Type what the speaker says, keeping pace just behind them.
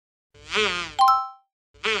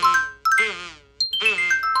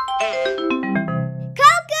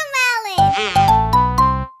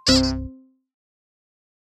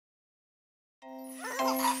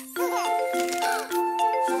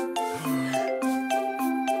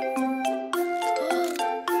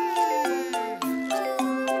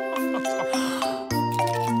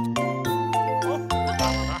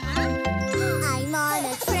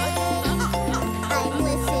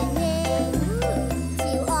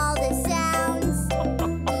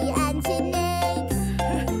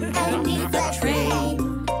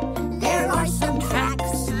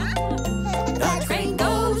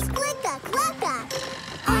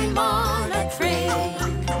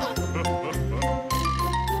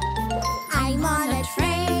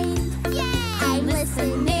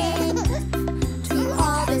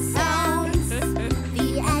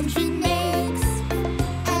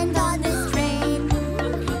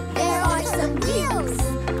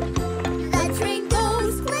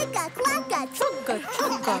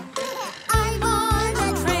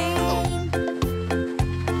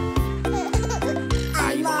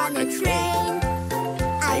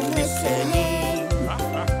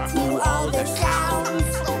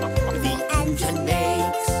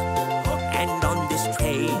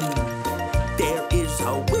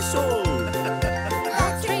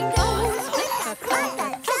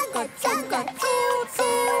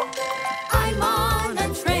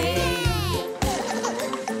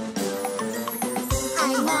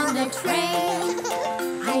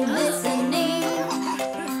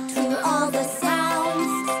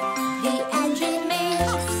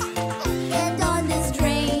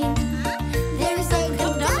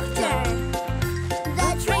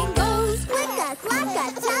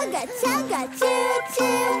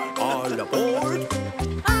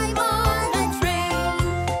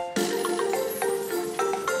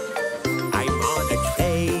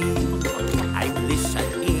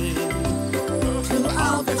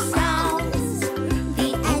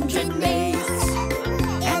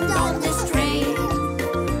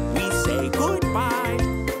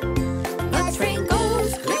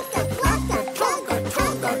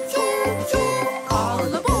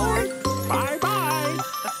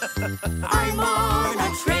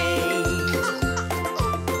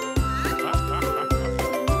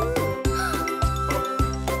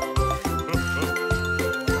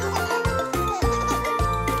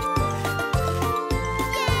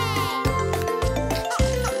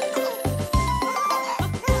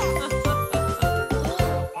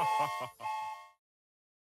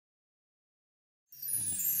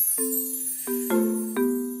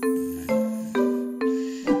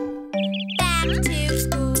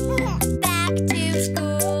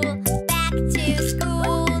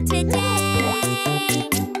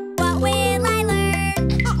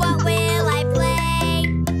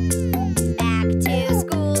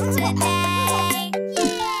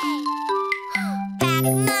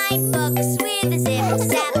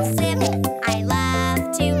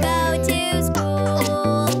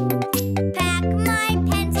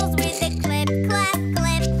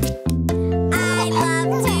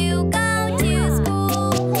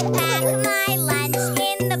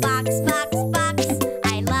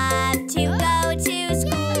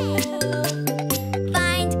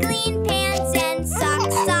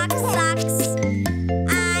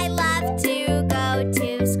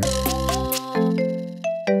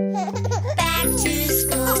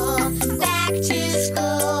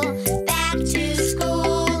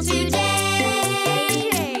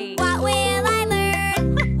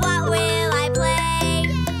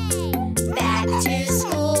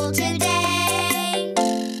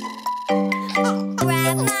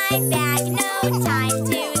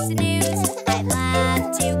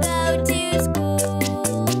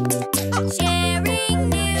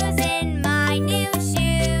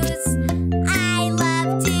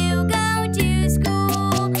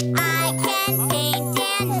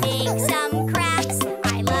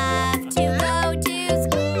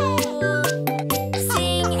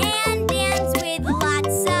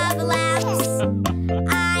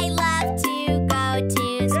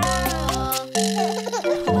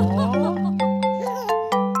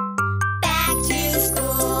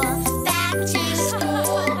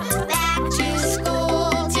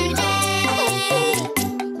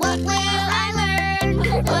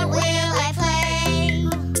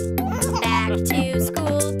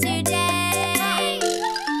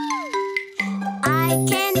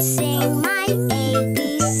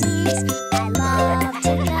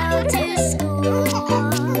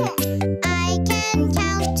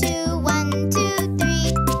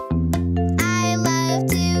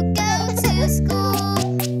School.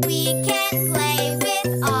 We can play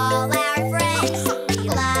with all our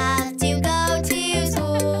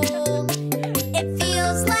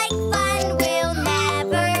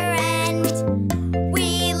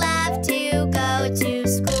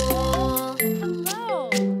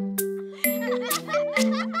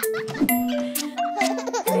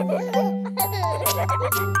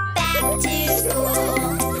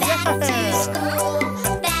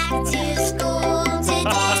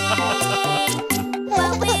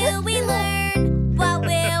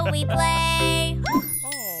we play.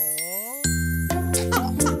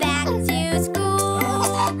 Back to school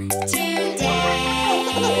today.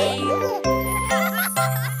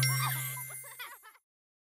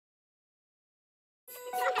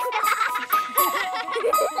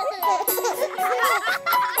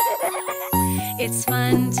 It's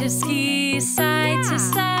fun to ski side to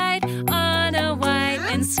side on a white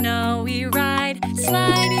and snowy ride,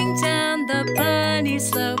 sliding down the bunny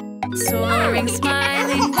slope, soaring,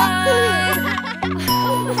 smiling wide.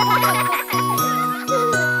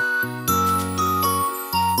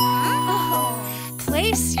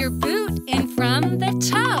 Place your boot in from the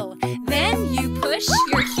toe, then you push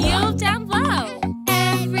your heel down low.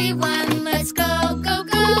 Everyone, let's go, go,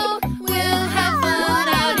 go. We'll have fun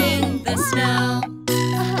out in the snow.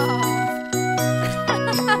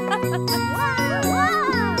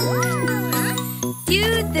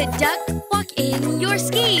 Do the duck walk in your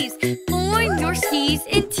skis, form your skis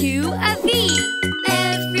into a V.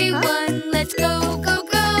 Everyone, let's go, go,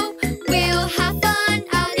 go. We'll have fun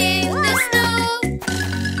out in the snow.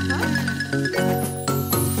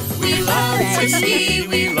 We love to ski,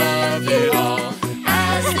 we love it all.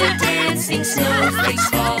 As the dancing snowflakes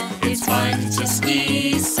fall, it's fun to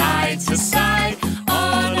ski side to side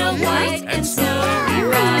on a white and snowy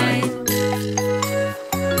ride.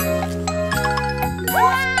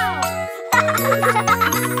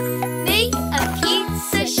 Make a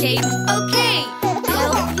pizza shape, okay.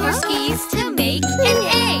 Help your skis to make an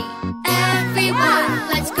A. Everyone,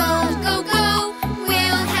 let's go, go, go.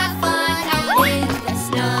 We'll have fun out in the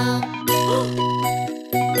snow.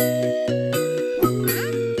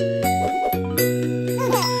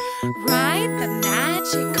 Ride the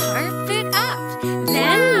magic carpet up,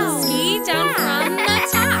 then we'll ski down from the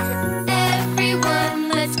top. Everyone,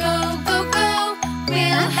 let's go, go, go.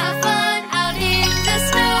 We'll have fun out in the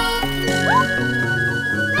snow.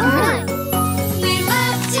 We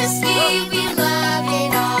love to ski, we love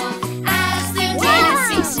it all. As the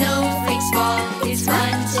dancing snowflakes fall, it's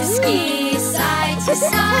fun to ski side to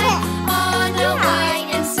side on a white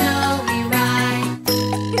and snowy ride.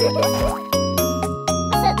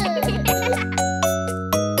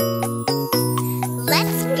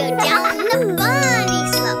 Let's go down the bunny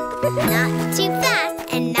slope. Not too fast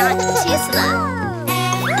and not too slow.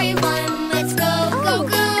 Everyone, let's go, go,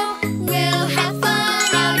 go. We'll have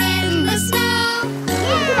fun out in the snow.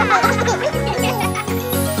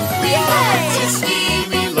 We love to ski,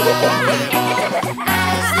 we love it all.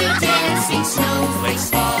 As the dancing snowflakes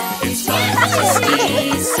fall, it's fun to ski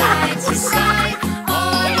side to side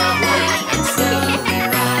on a white and snowy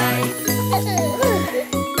ride.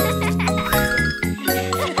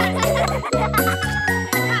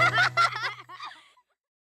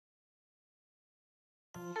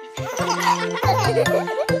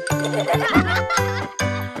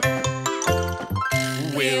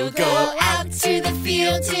 We'll go out to the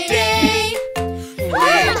field today.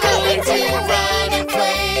 We're going to run and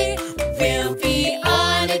play. We'll be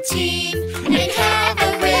on a team and have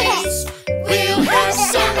a race. We'll have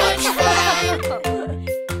so much fun.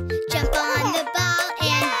 Jump on the ball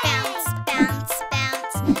and bounce, bounce,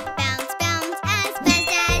 bounce, bounce, bounce as fast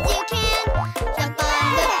as you can. Jump on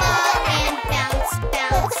the ball and bounce,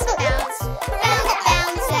 bounce, bounce, bounce,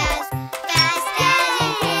 bounce as fast as you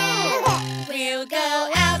can. We'll go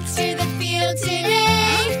out to the field today.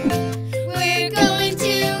 We're going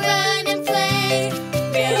to run and play.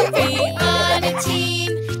 We'll be on a team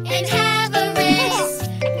and have a race.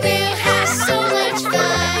 We'll have so much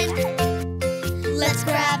fun. Let's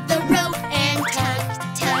grab the rope and tug,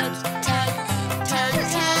 tug, tug, tug,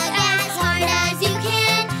 tug as hard as you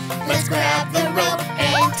can. Let's grab the rope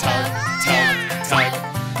and tug, tug, tug,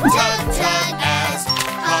 tug, tug as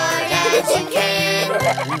hard as you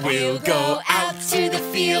can. We'll go out to the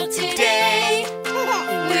field today.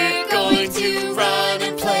 We're going to run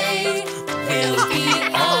and play. We'll be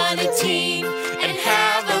on a team and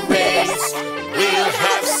have a race. We'll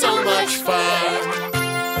have so much fun.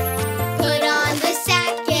 Put on the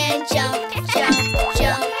sack and jump, jump,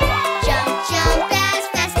 jump, jump, jump as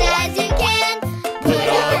fast as you can. Put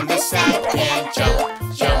on the sack and jump,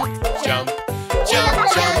 jump, jump, jump,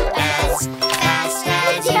 jump as fast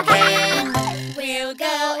as you can. We'll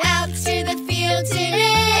go out to the field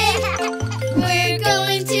today. We're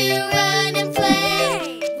going to run and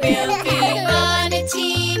play. We'll be on a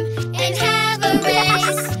team and have a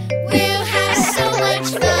race. We'll have so much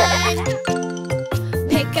fun.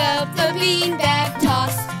 Pick up the beanbag,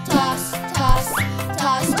 toss, toss, toss,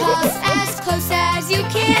 toss, toss as close as you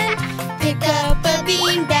can. Pick up a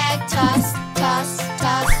beanbag, toss, toss,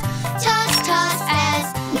 toss, toss, toss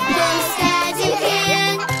as close as you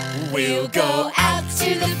can. We'll go out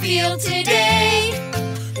to the field today.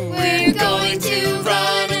 We're going to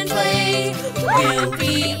run and play. We'll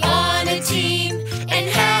be on a team and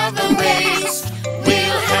have a race.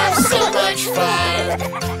 We'll have so much fun.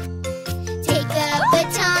 Take the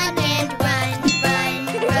baton and run, run,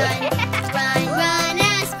 run, run, run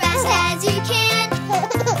as fast as you can.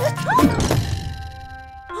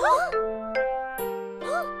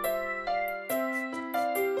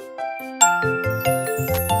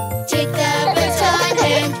 Take the baton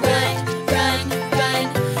and run, run, run,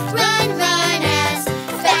 run, run as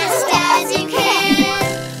fast as you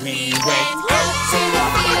can. We went out to the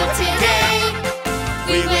field today.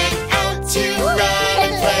 We went out to run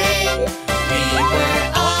and play. We were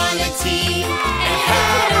on a team and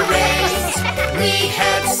had a race. We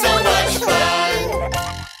had so much fun.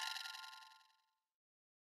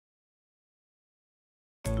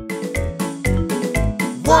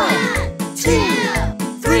 1,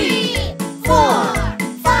 2, 3, 4,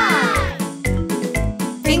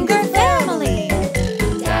 5. Finger family.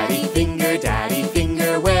 Daddy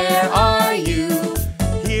finger, where are you?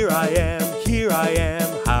 Here I am,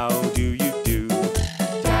 how do you do?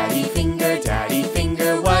 Daddy finger,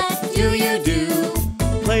 what do you do?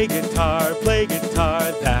 Play guitar,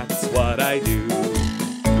 that's what I do.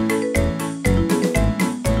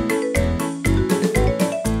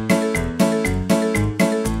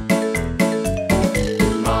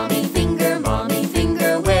 Mommy finger,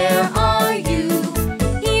 where are you?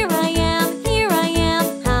 Here I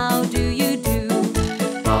am, how do you do?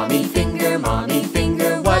 Mommy finger, what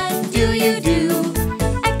do you do?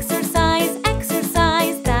 Exercise,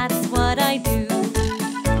 that's what I do.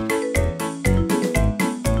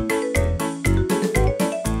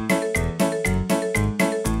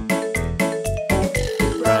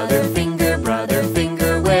 Brother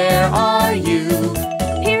finger, where are you?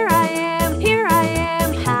 Here I am,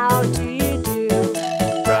 how do you do?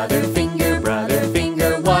 Brother finger,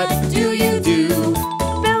 what do you do?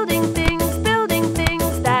 Building things,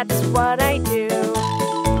 that's what I do.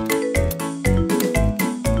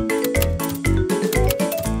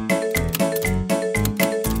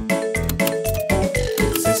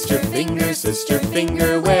 Sister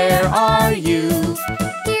finger, where are you?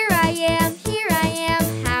 Here I am,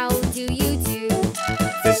 how do you do?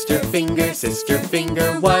 Sister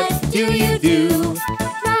finger, what do you do?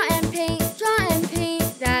 Draw and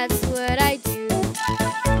paint, that's what I do.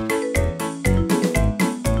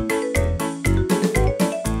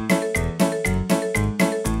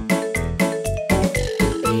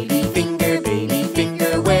 Baby finger,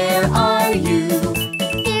 where are you?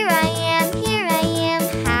 Here I am,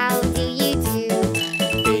 how do you do?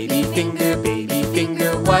 Baby finger,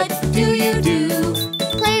 what do you do?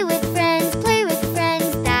 Play with friends,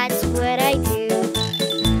 that's what I do.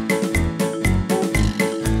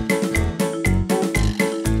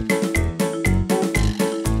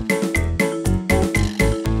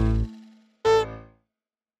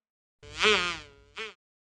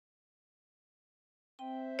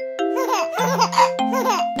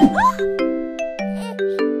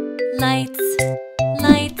 Lights,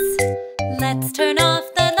 let's turn off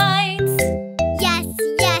the lights. Yes,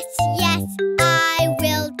 I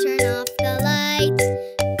will turn off the lights.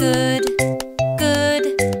 Good,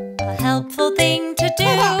 a helpful thing to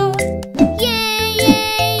do.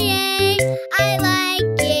 Yay, I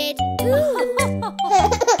like it.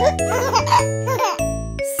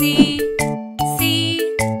 See,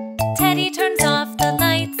 Teddy turns off the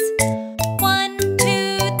lights. 1,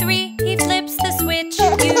 2, 3, he flips the switch.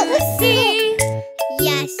 You see.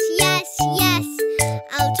 Yes,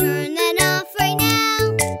 I'll turn that off right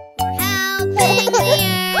now. We're helping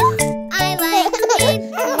the earth. I like it.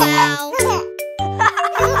 Wow.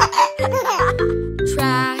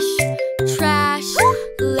 Trash,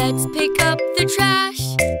 let's pick up the trash.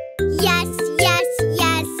 Yes,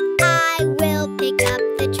 I will pick up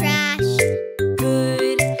the trash.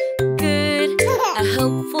 Good, a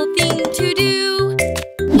helpful thing to do.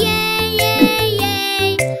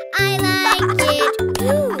 Yay, I like it.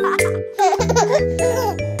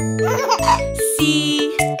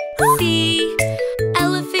 See,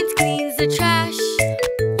 elephant cleans the trash.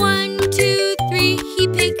 1, 2, 3, he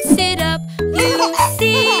picks it up. You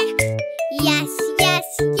see. Yes,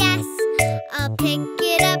 I'll pick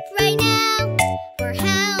it up right now. We're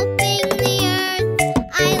helping the earth.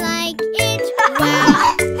 I like it.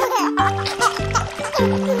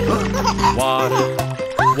 Wow.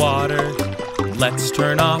 Water, let's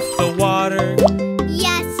turn off the water.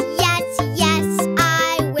 Yes,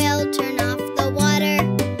 I will turn off the water.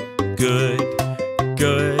 Good,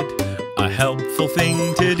 a helpful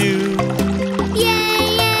thing to do.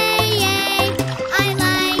 Yay, I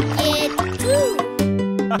like it. Ooh.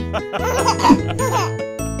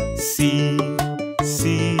 See,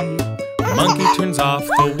 see, monkey turns off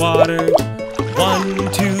the water.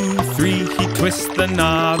 1, 2, 3, he twists the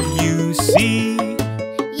knob, you see.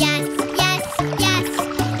 Yes, yes, yes,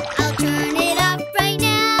 I'll turn it off right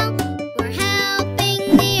now. We're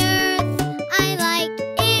helping the earth. I like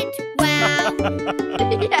it, wow.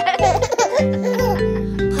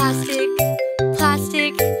 Plastic,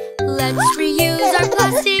 plastic, let's reuse our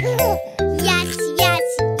plastic. Yes, yes,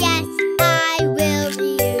 yes, I will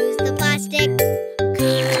reuse the plastic.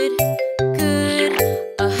 Good, good,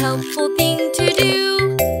 a helpful thing to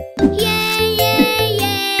do. Yay, yay,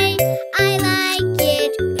 yay, I like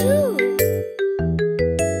it, ooh.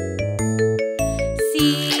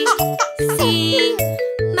 See, see,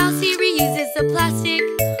 Mousy reuses the plastic.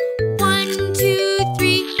 1, 2,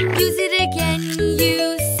 3, use it again,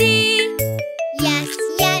 you see. Yes,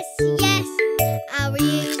 yes, yes, I'll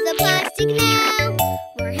reuse the plastic now.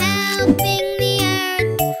 We're helping the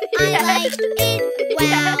earth. I like it,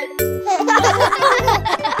 wow.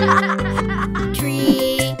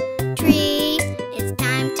 Tree, tree, it's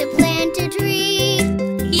time to plant a tree.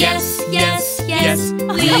 Yes, yes, yes,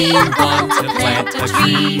 we want to plant a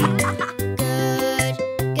tree. Good,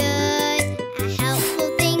 good, a helpful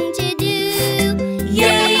thing to do.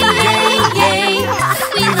 Yay, yay, yay,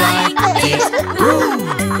 we like it.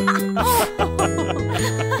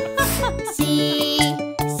 See,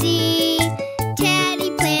 see, Teddy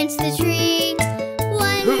plants the tree.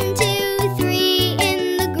 1, 2, 3,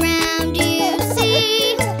 in the ground you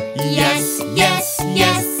see. Yes, yes,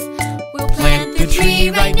 yes, we'll plant the tree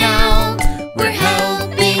right now. We're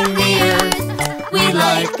helping the earth. We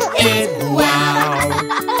like it, wow.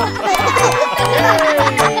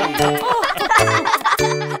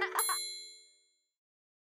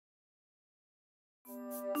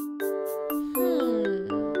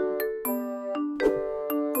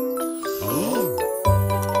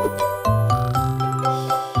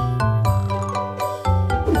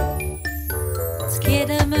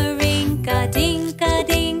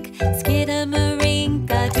 Skidamarink-a-dink-a-dink,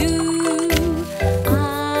 skidamarink-a-doo.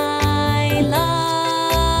 I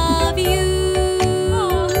love you.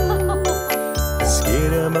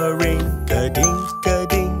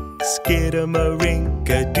 Skidamarink-a-dink-a-dink,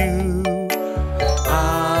 skidamarink-a-doo.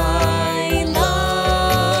 I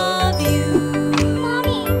love you.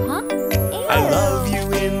 I love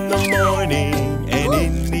you in the morning and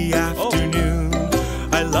in the afternoon.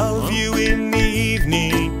 I love you in the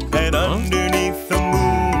evening and underneath the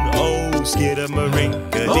moon. Oh,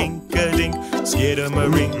 skidamarink-a-dink-a-dink,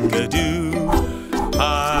 skidamarink-a-doo.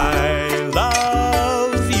 I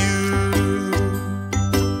love you.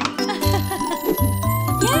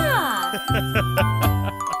 Yeah.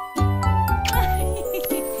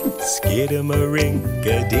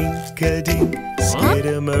 Skidamarink-a-dink-a-dink,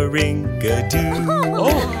 skidamarink-a-doo.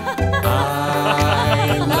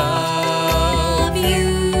 I love you.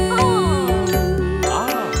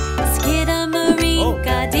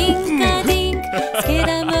 Skidamarink-a-dink-a-dink,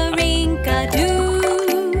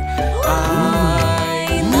 skidamarink-a-doo. I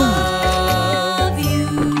love you.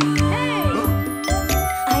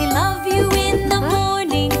 I love you in the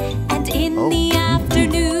morning and in the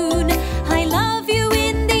afternoon. I love you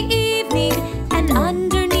in the evening and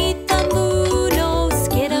underneath the moon. Oh,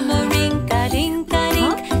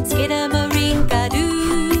 skidamarink-a-dink-a-dink,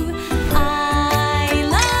 skidamarink-a-doo. I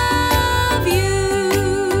love you.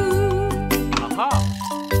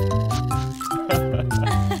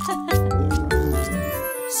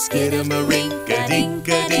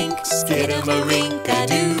 Skidamarink-a-dink-a-dink,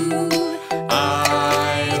 skidamarink-a-doo.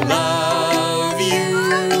 I love you.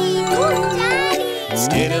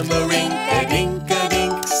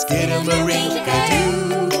 Skidamarink-a-dink-a-dink,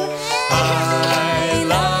 skidamarink-a-doo. I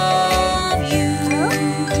love you.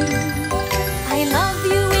 I love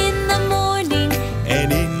you in the morning.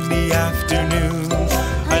 And in the afternoon,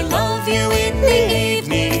 I love you in the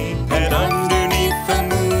evening and underneath the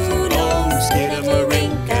moon. Oh,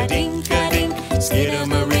 skidamarink-a-dink-a-dink,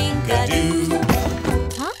 skidamarink-a-doo.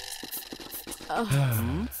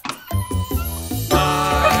 I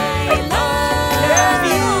love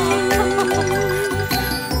you.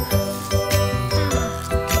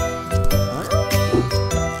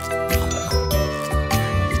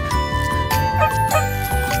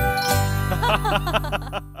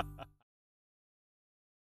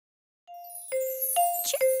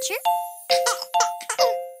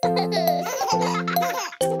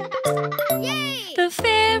 The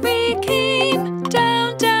fairy came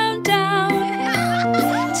down, down,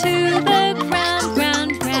 down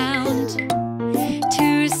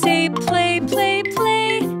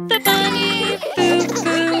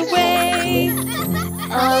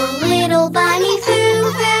Oh, little bunny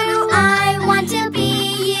Foo Foo, I want to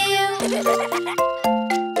be you.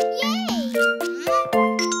 Yay!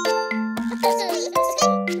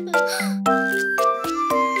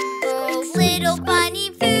 Oh, little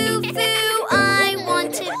bunny Foo Foo, I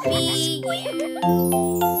want to be you.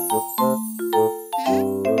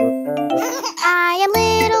 I am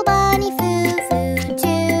little bunny Foo Foo,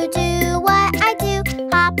 to do what I do.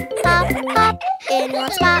 Hop, hop, hop, in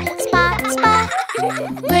one spot, spot, spot.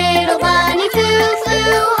 Little bunny Foo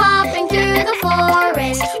Foo, hopping through the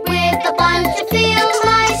forest with a bunch of field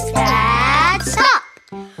mice that stop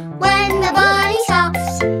when the bunny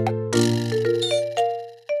stops.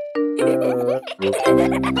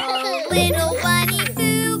 Oh, little bunny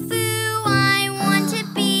Foo Foo, I want to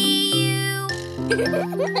be you.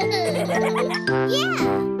 Yeah.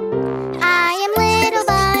 I am little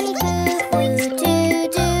bunny Foo Foo, to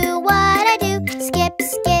do what I do. Skip,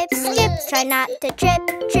 skip, skip, try not to trip,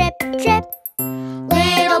 trip, trip.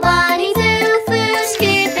 Little bunny Foo Foo,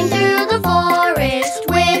 skipping through the forest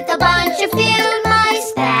with a bunch of field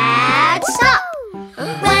mice that stop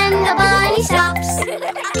when the bunny stops.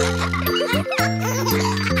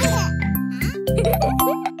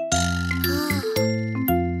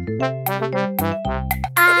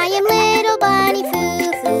 I am little bunny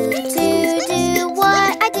Foo Foo, to do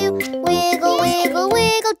what I do. Wiggle, wiggle,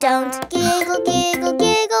 wiggle, don't giggle, giggle,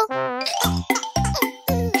 giggle.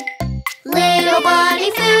 Little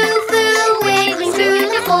bunny Foo Foo, wiggling through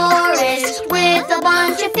the forest with a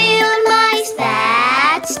bunch of field mice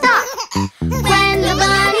that stop when the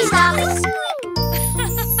bunny stops.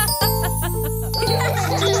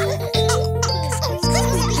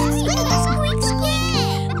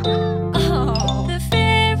 Oh, the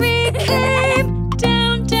fairy came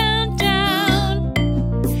down, down, down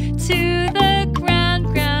to the ground,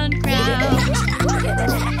 ground, ground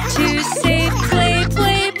to say play,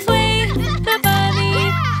 play, play the bunny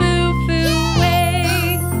Foo Foo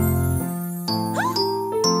way.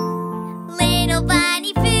 Little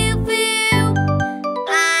bunny Foo Foo,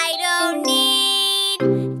 I don't need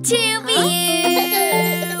to be you.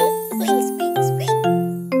 Squeak, squeak, squeak.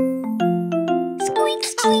 Squeak,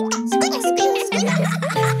 squeak, squeak, squeak, squeak.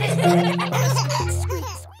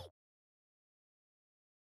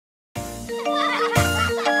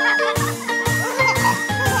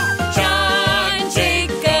 John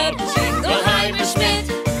Jacob Jingleheimer Schmidt,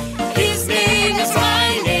 his name is my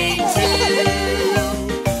name too.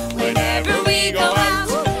 Whenever we go out,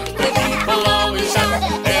 the people always shout,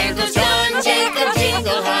 there goes John Jacob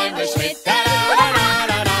Jingleheimer Schmidt.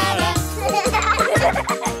 Da-da-da-da-da-da.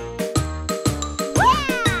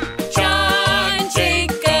 John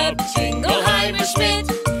Jacob Jingleheimer Schmidt,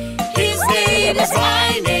 his name is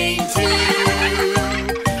my name too.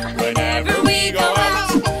 Whenever we go out,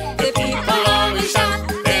 the people always shout,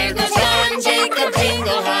 there goes John Jacob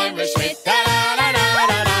Jingleheimer Schmidt.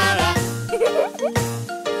 Da-da-da-da-da-da.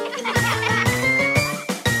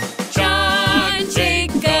 John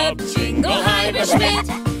Jacob Jingleheimer Schmidt,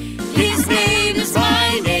 his name is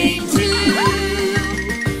my name too.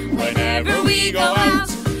 Whenever we go out,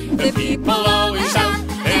 the people always shout,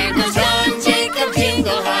 there goes John Jacob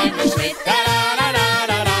Jingleheimer Schmidt.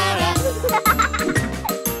 Da-da-da-da-da-da.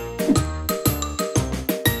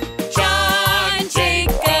 John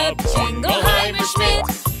Jacob Jingleheimer Schmidt,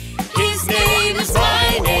 his name is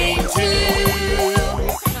my name too.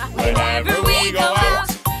 Whenever we go out,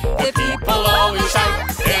 the people always shout,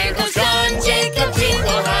 there goes John Jacob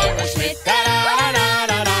Jingleheimer Schmidt.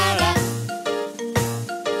 Da-da-da-da-da-da.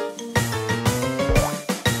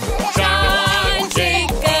 John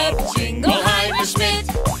Jacob Jingleheimer Schmidt,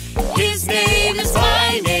 his name is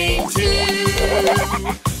my name too.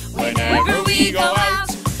 Whenever we go out,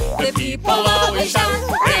 the people always shout,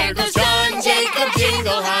 there goes John Jacob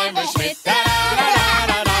Jingleheimer Schmidt.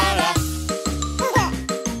 Da-da-da-da-da-da.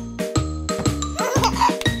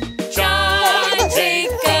 John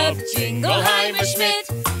Jacob Jingleheimer Schmidt,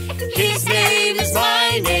 his name is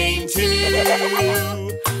my name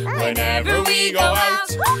too. Whenever we go out,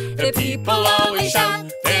 the people always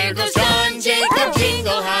shout, there goes John Jacob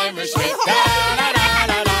Jingleheimer Schmidt.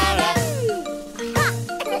 Da-da-da-da-da-da.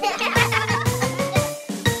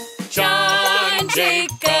 John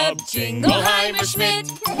Jacob Jingleheimer Schmidt,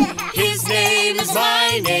 his name is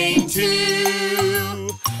my name too.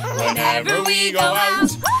 Whenever we go out,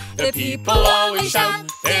 the people always shout,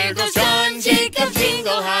 there goes John Jacob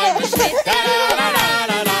Jingleheimer Schmidt.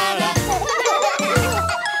 Da-da-da-da-da-da.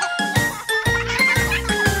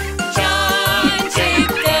 John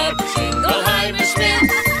Jacob Jingleheimer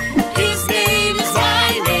Schmidt, his name is my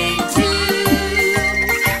name too.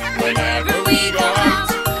 Whenever we go out,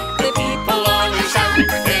 the people always shout,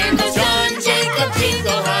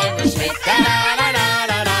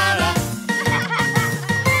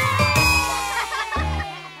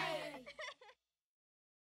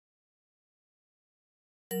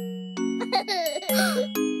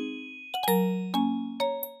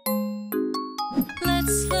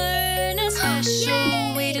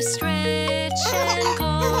 special way to stretch and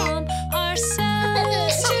calm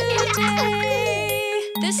ourselves today.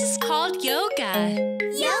 This is called yoga.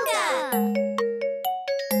 Yoga.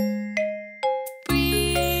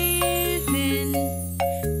 Breathe in,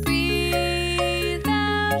 breathe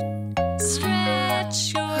out,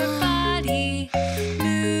 stretch your body,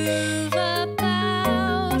 move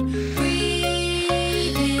about.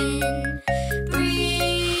 Breathe in,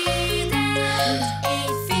 breathe out.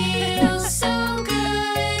 It feels so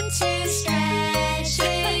good to stretch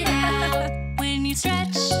it out. When you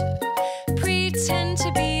stretch, pretend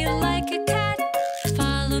to be like a cat.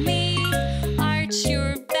 Follow me, arch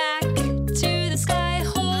your back to the sky,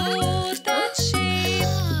 hold that shape,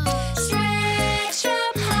 stretch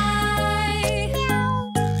up high.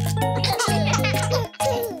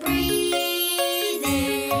 Breathe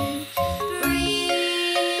in,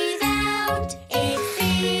 breathe out. It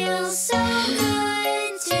feels so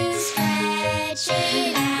good to stretch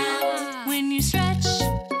it out. When you stretch,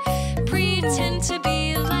 pretend to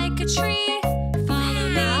be like a tree. Follow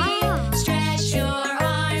me, stretch your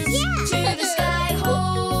arms to the sky,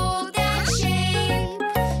 hold that shape,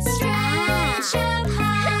 stretch up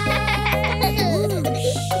high.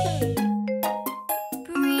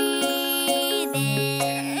 Breathe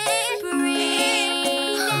in,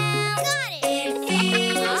 breathe out. It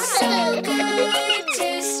feels so good to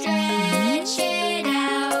stretch it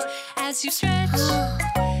out. As you stretch,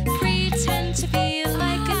 pretend to be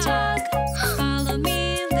like a dog. Follow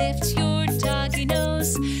me, lift your doggy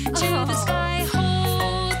nose to the sky,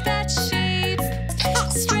 hold that shape,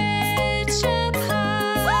 stretch up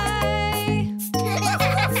high.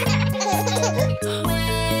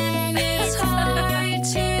 When it's hard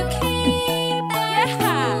to keep it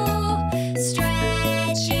cool,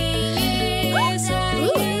 stretching is a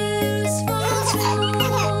useful tool.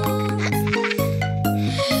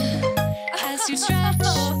 As you stretch,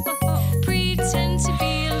 pretend to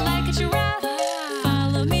be like a giraffe.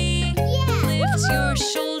 Follow me, lift your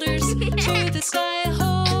shoulders to the sky,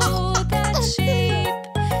 hold that shape,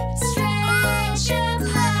 stretch up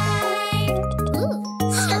high.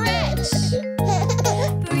 Stretch.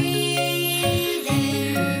 Breathe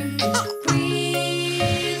in,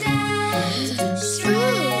 breathe out,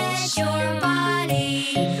 stretch your body,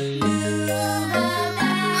 move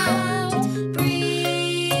about.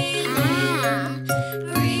 Breathe in,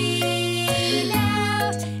 breathe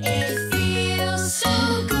out. It feels so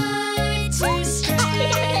good to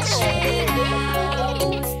stretch it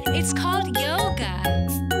out. It's called yoga.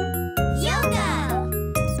 Yoga.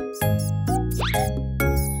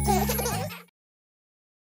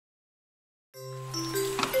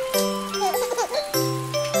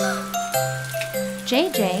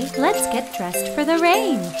 JJ, let's get dressed for the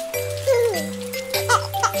rain.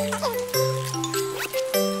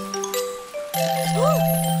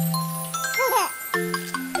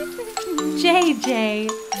 JJ,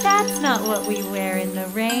 that's not what we wear in the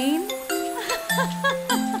rain.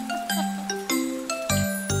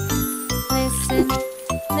 Listen,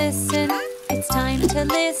 listen, it's time to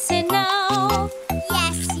listen now.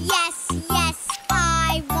 Yes, yes, yes,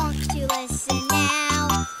 I want to listen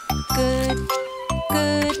now. Good,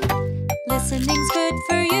 good, listening's good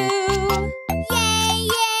for you. Yay,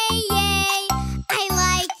 yay, yay, I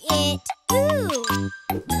like it. Ooh.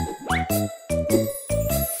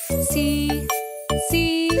 See,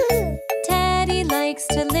 see, Teddy likes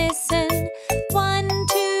to listen. 1,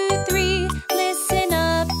 2, 3, listen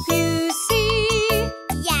up, you see.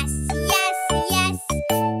 Yes, yes, yes,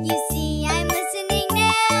 you see I'm listening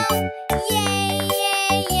now. Yay,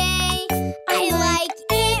 yay, yay, I like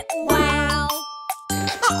it. Wow.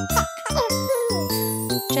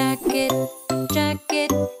 Jacket,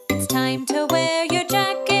 jacket, it's time to wear your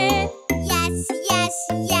jacket. Yes, yes,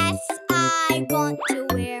 yes, I want to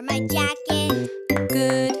wear my jacket.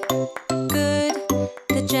 Good, good,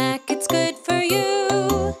 the jacket's good for you.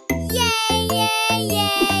 Yay, yay,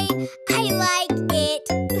 yay, I like it.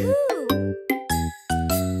 Ooh.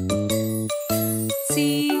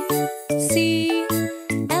 See, see,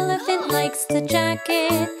 elephant likes the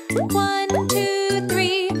jacket. 1, 2,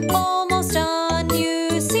 3, almost on,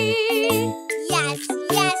 you see. Yes,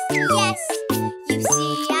 yes, yes, you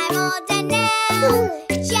see I'm all done now.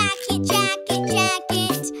 Jacket, jacket,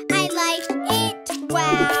 jacket, I like it.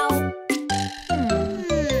 Wow.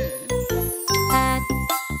 Hat,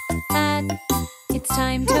 hat, it's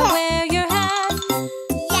time to wear your hat.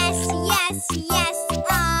 Yes, yes, yes,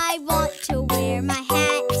 I want to wear my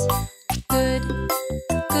hat. Good,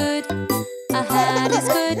 good, a hat is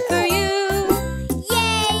good for you.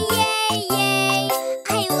 Yay, yay, yay,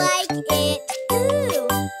 I like it. Ooh.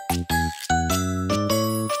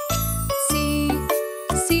 See,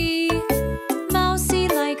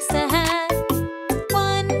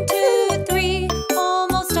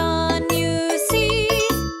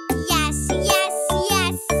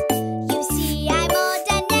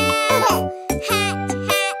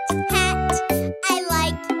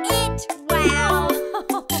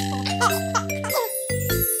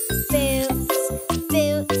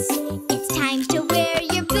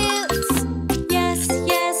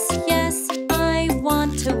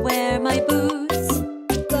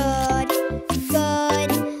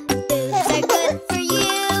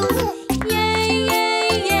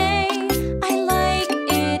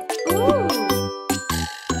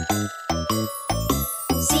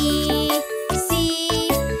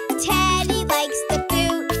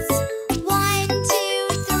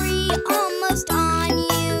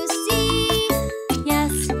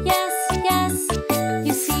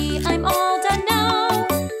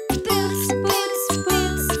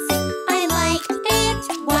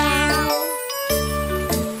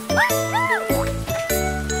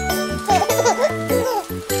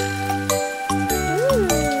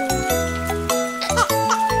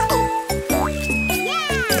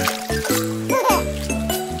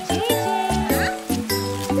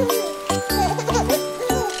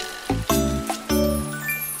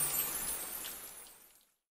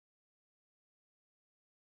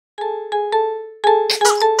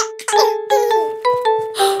 Going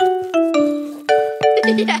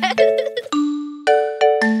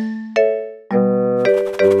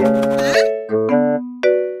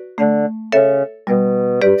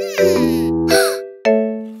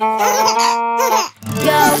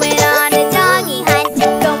on a doggy hunt,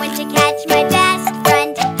 going to catch my best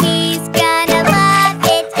friend. He's gonna love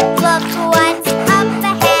it. Look what's up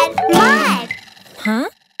ahead. Mud! Huh?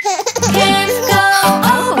 Can't go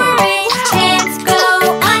over it, can't go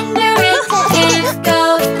under it, can't go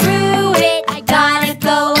through it. I gotta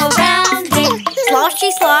go around it.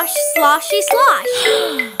 Sloshy slosh, sloshy slosh.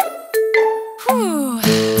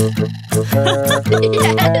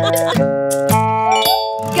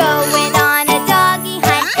 Going on a doggy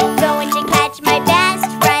hunt, going to catch my best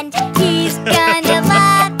friend. He's gonna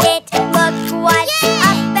love it. Look what's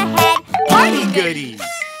up ahead. Potty goodies.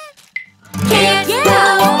 Can't go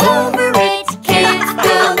over it, can't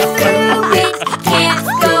go through it, can't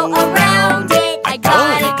go around it. I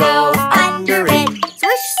gotta go under it.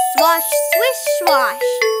 Swish swash, swish swash.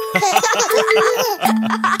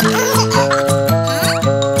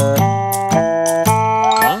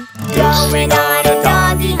 Going on a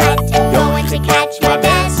doggy hunt, going to catch my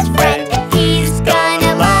best friend. He's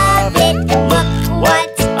gonna love it. Look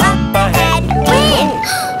what's up ahead. Wind!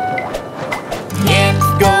 Can't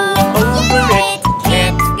go over it,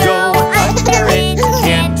 can't go under it,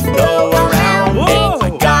 can't go around it. I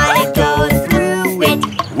gotta go through it.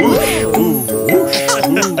 Whoosh, whoo, whoosh,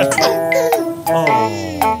 whoo. Oh.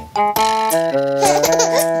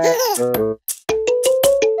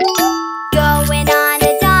 Going on a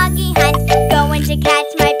doggy hunt, going to catch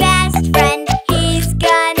my best friend. He's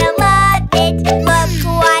gonna love it. Look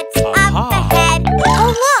what's up ahead.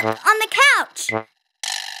 Oh look, on the couch.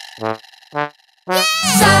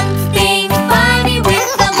 Something funny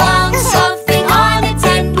with a long soft thing on its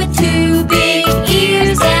end, with two big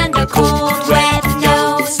ears and a cold red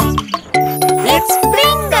nose. It's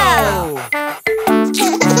Bingo!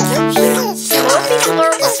 Slurpy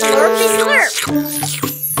slurp, slurpy slurp.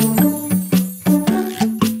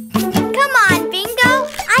 Come on, Bingo.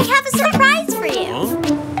 I have a surprise for you.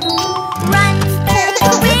 Run through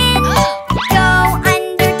the wind, go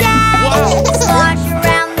under dash, slosh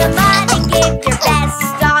around the mud and give your best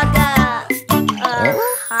dog a...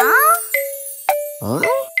 huh?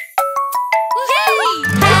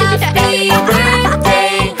 Happy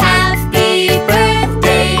birthday, happy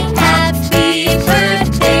birthday, happy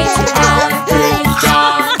birthday to our good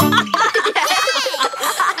dog.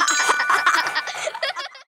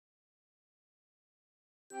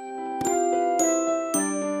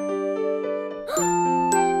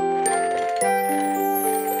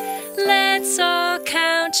 Let's all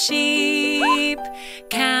count sheep.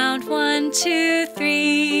 Count 1, 2,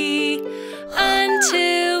 3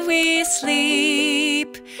 until we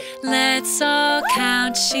sleep. Let's all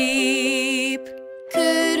count sheep.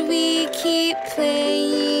 Could we keep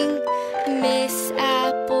playing, Miss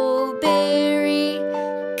Appleberry?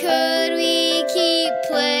 Could we keep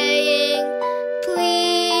playing,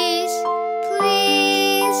 please,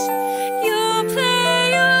 please? You'll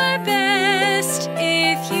play your best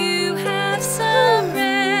if you have some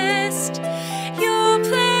rest. You'll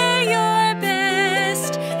play your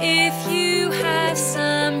best if you have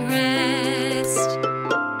some rest.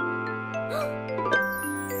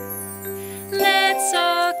 Let's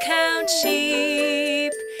all count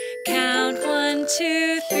sheep. Count 1,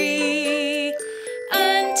 2, 3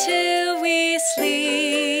 until we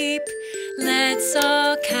sleep. Let's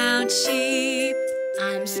all count sheep.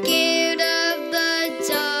 I'm scared of the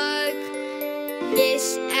dark,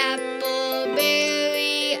 Miss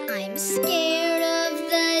Appleberry. I'm scared of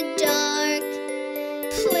the dark.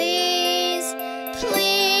 Please,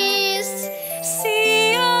 please.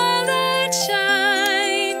 See our light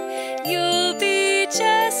shine. You'll be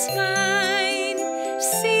just fine.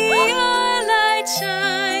 See our light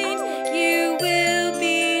shine. You will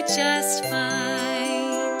be just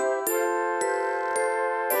fine.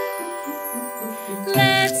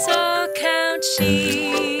 Let's all count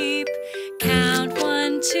sheep. Count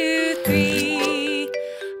 1, 2, 3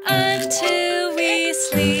 until we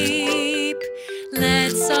sleep.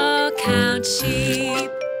 Let's all count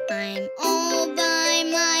sheep. I'm all by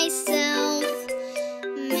myself,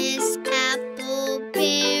 Miss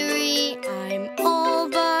Appleberry. I'm all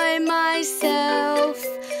by myself.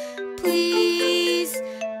 Please,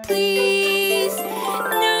 please.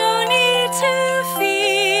 No need to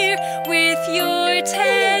fear with your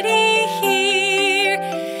teddy here.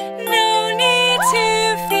 No need to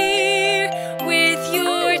fear with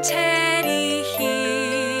your teddy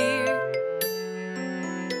here.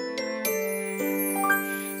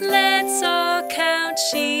 Let's all count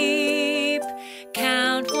sheep.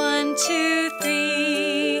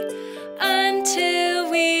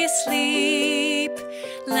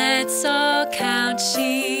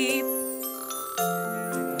 sheep.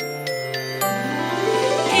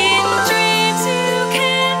 In dreams you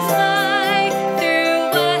can fly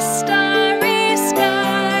through a starry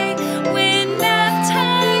sky. When nap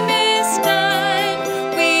time is done,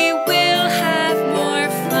 we will have more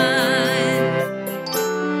fun.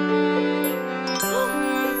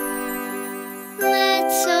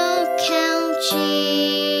 Let's all count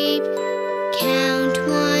sheep. Count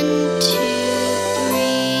 1, 2,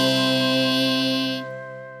 3.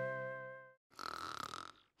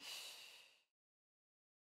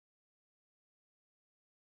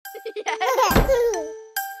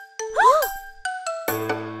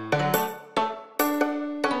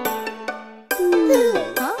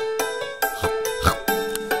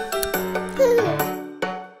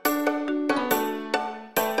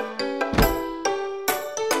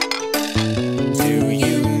 Do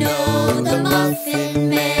you know the Muffin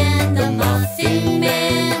Man? The Muffin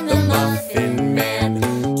Man, the Muffin Man.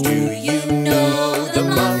 Do you know the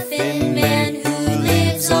Muffin Man who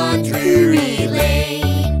lives on Drury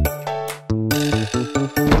Lane?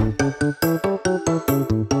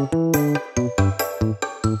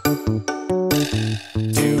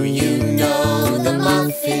 Do you know the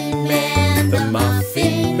Muffin Man? The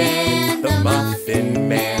Muffin Man, the Muffin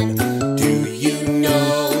Man. Do you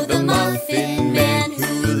know the Muffin Man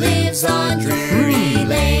who lives on Drury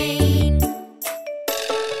Lane?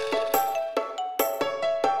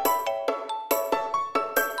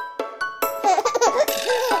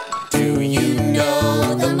 Do you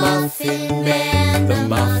know the Muffin Man? The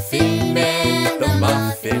Muffin Man, the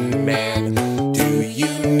Muffin Man. Do you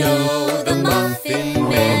know the Muffin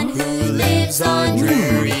Man who lives on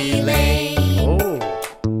Drury Lane?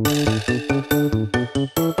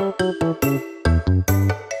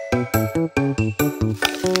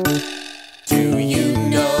 Do you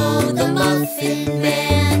know the Muffin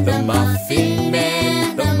Man? The Muffin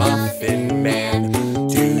Man, the Muffin Man.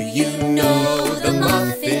 Do you know the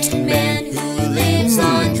Muffin Man who lives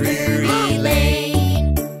on Drury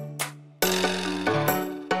Lane?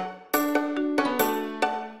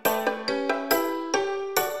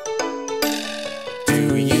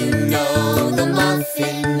 Do you know the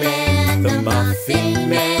Muffin Man? The Muffin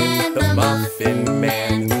Man, the Muffin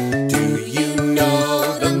Man. Do you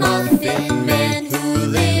know the Muffin Man who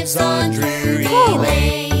lives on Drury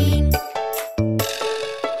Lane?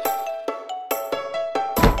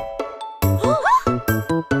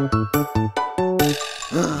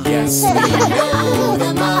 Yes, we know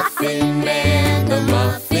the Muffin Man, the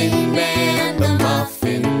Muffin Man, the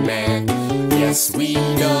Muffin Man. Yes, we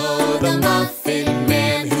know the Muffin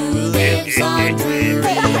Man who lives on Drury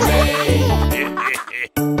Lane.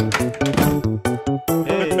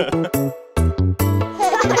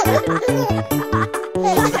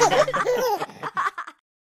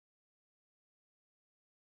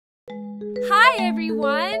 Hi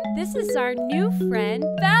everyone, this is our new friend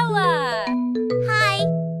Bella. Hi.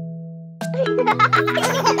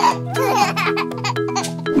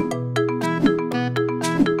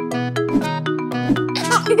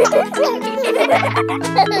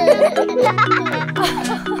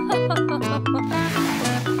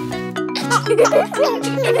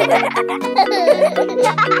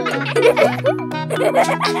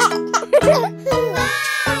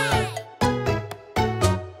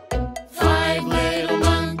 Five little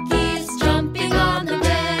monkeys jumping on the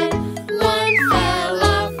bed. One fell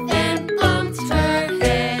off and bumped her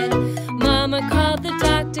head. Mama called the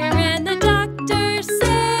doctor and the doctor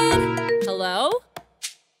said, hello?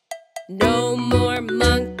 No more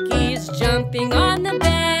monkeys jumping on the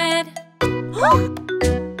bed.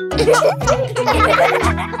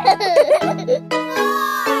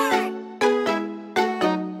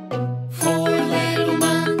 Four little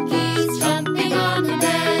monkeys jumping on the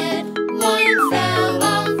bed. One fell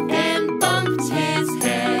off and bumped his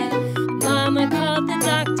head. Mama called the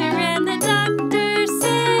doctor and the doctor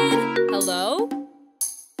said, hello?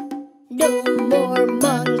 No more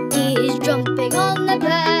monkeys jumping on the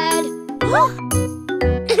bed.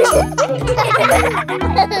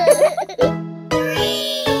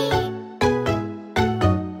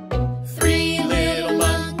 Three little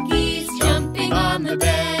monkeys jumping on the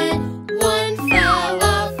bed. One fell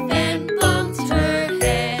off and bumped her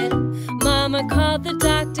head. Mama called the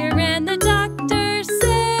doctor and the doctor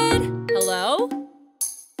said, hello?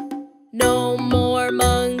 No more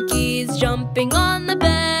monkeys jumping on the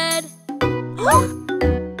bed.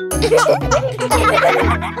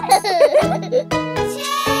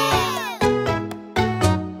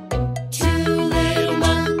 Two little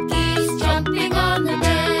monkeys jumping on the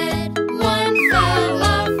bed. One fell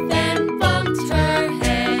off and bumped her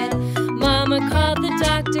head. Mama called the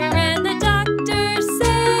doctor and the doctor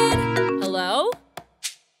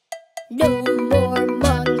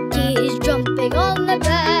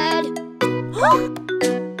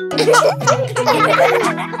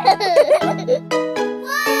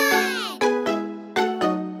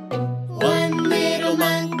One little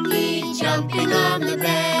monkey jumping on the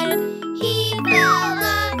bed. He fell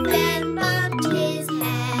off and bumped his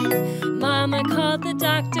head. Mama called the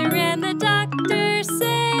doctor and the doctor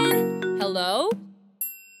said, hello?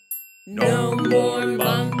 No more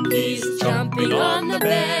monkeys jumping on the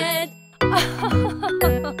bed.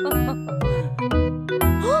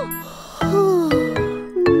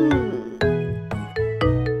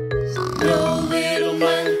 No little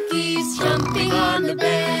monkeys jumping on the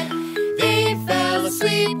bed. They fell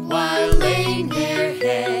asleep while laying their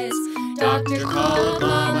heads. Doctor called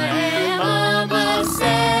Mama and Mama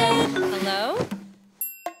said, Hello?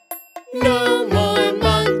 no more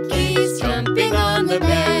monkeys jumping on the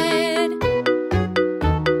bed.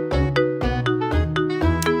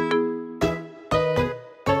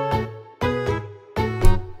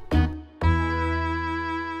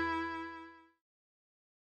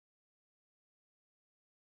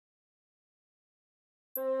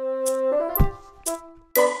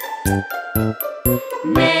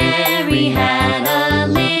 Mary had a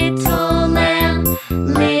little lamb,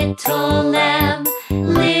 little lamb,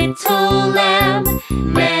 little lamb.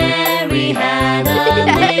 Mary had a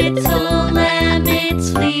little lamb,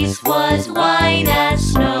 its fleece was white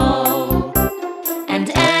as snow.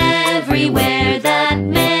 And everywhere that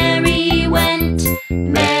Mary went,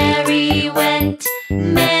 Mary went,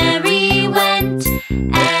 Mary went.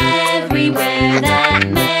 Everywhere that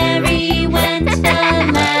Mary went,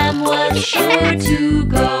 the lamb was sure to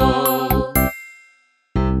go.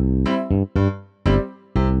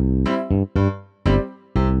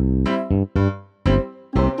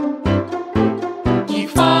 He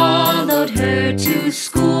followed her to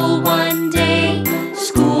school one day,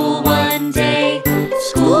 school one day,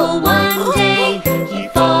 school one day. He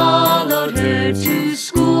followed her to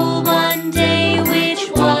school one day, which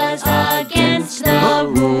was against the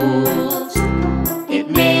rules. It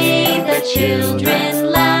made the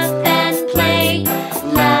children laugh and play,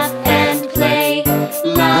 laugh and play,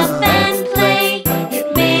 laugh and play.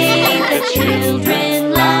 It made the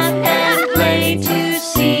children laugh and play to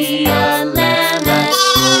see a lamb at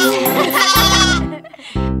school.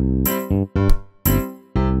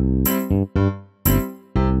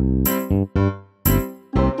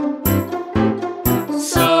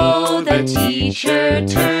 So the teacher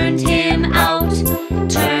turned him out,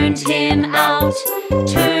 turned him out,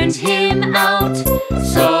 turned him out.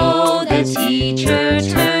 So the teacher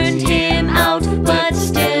turned him out, but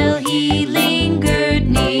still he lingered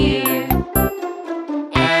near.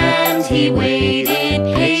 And he waited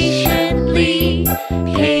patiently,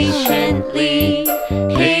 patiently,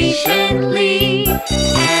 patiently.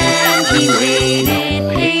 And he waited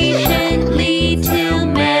patiently till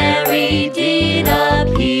Mary did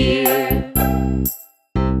appear.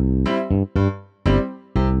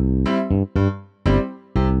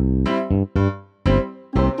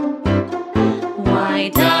 Why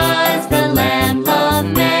does the lamb love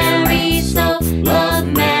Mary so? Love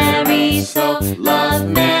Mary so, love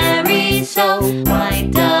Mary so. Why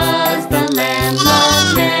does the lamb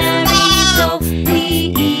love Mary so?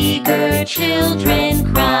 The eager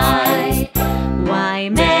children cry. Why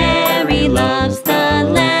Mary loves the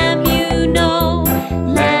lamb, you know,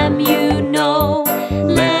 lamb, you know,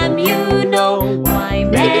 lamb, you know. Why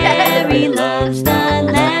Mary loves the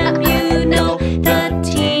lamb, you know. The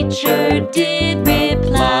teacher did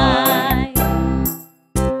reply.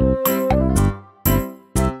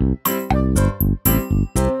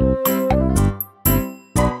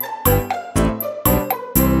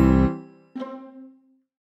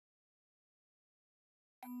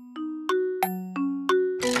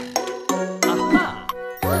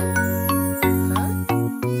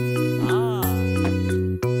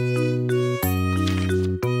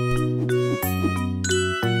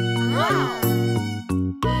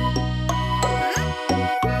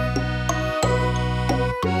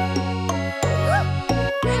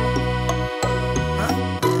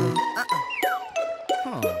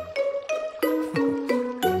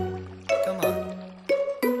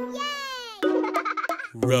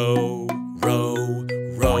 Row, row,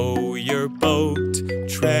 row your boat,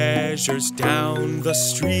 treasures down the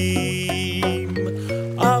stream.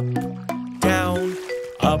 Up, down,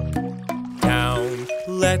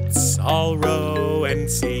 let's all row and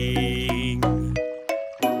sing.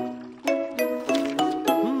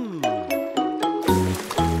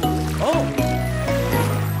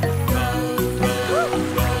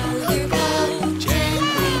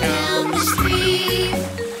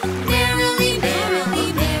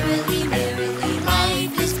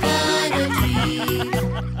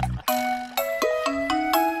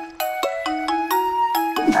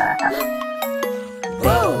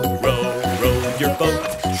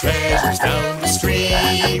 treasures down the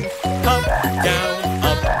stream. Up,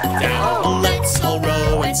 down, let's all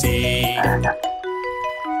row and sing.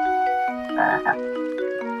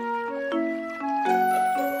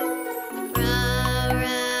 Row,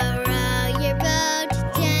 row, row your boat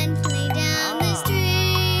gently down the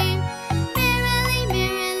stream. Merrily,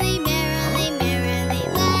 merrily, merrily, merrily,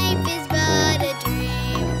 life is but a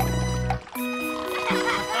dream.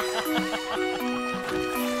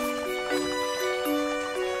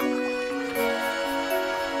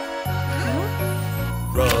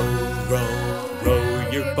 Row, row, row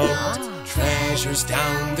your boat, treasures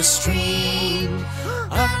down the stream.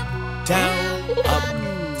 Up, down,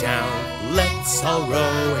 let's all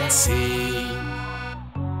row and sing.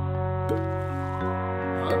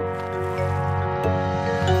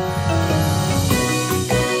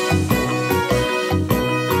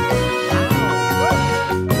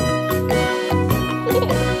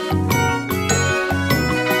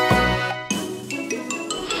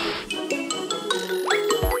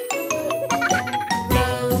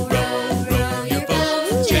 Row your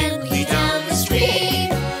boat gently down the stream.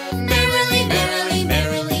 Merrily, merrily,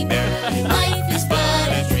 merrily, merrily, life is but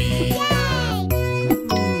a dream.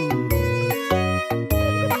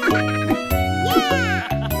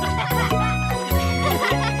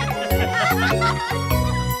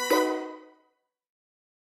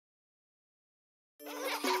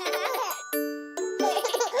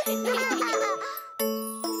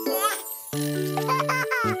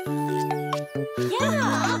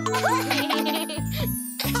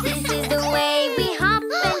 This is the way we hop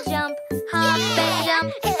and jump, hop and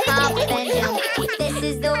jump, hop and jump. This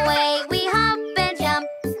is the way we hop and jump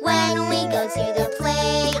when we go to the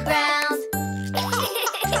playground.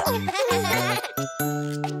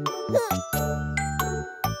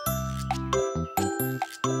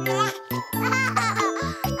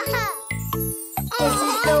 This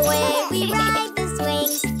is the way we ride the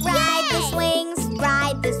swings, ride the swings,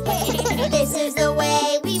 ride the swings. This is the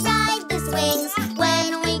way we ride the swings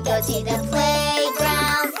when we go to the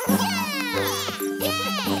playground.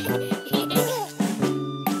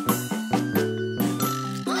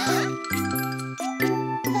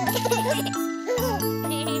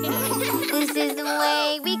 This is the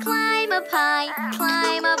way we climb up high,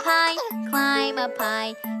 climb up high, climb up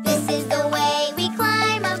high. This is the way we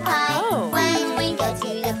climb up high when we go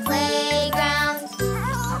to the playground.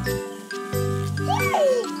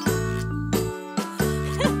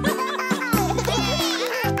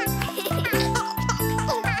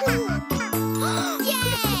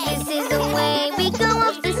 This is the way we go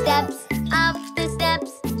up the steps, up the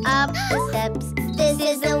steps, up the steps. This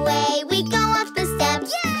is the way we go up the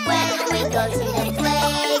steps when we go to the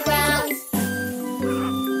playground.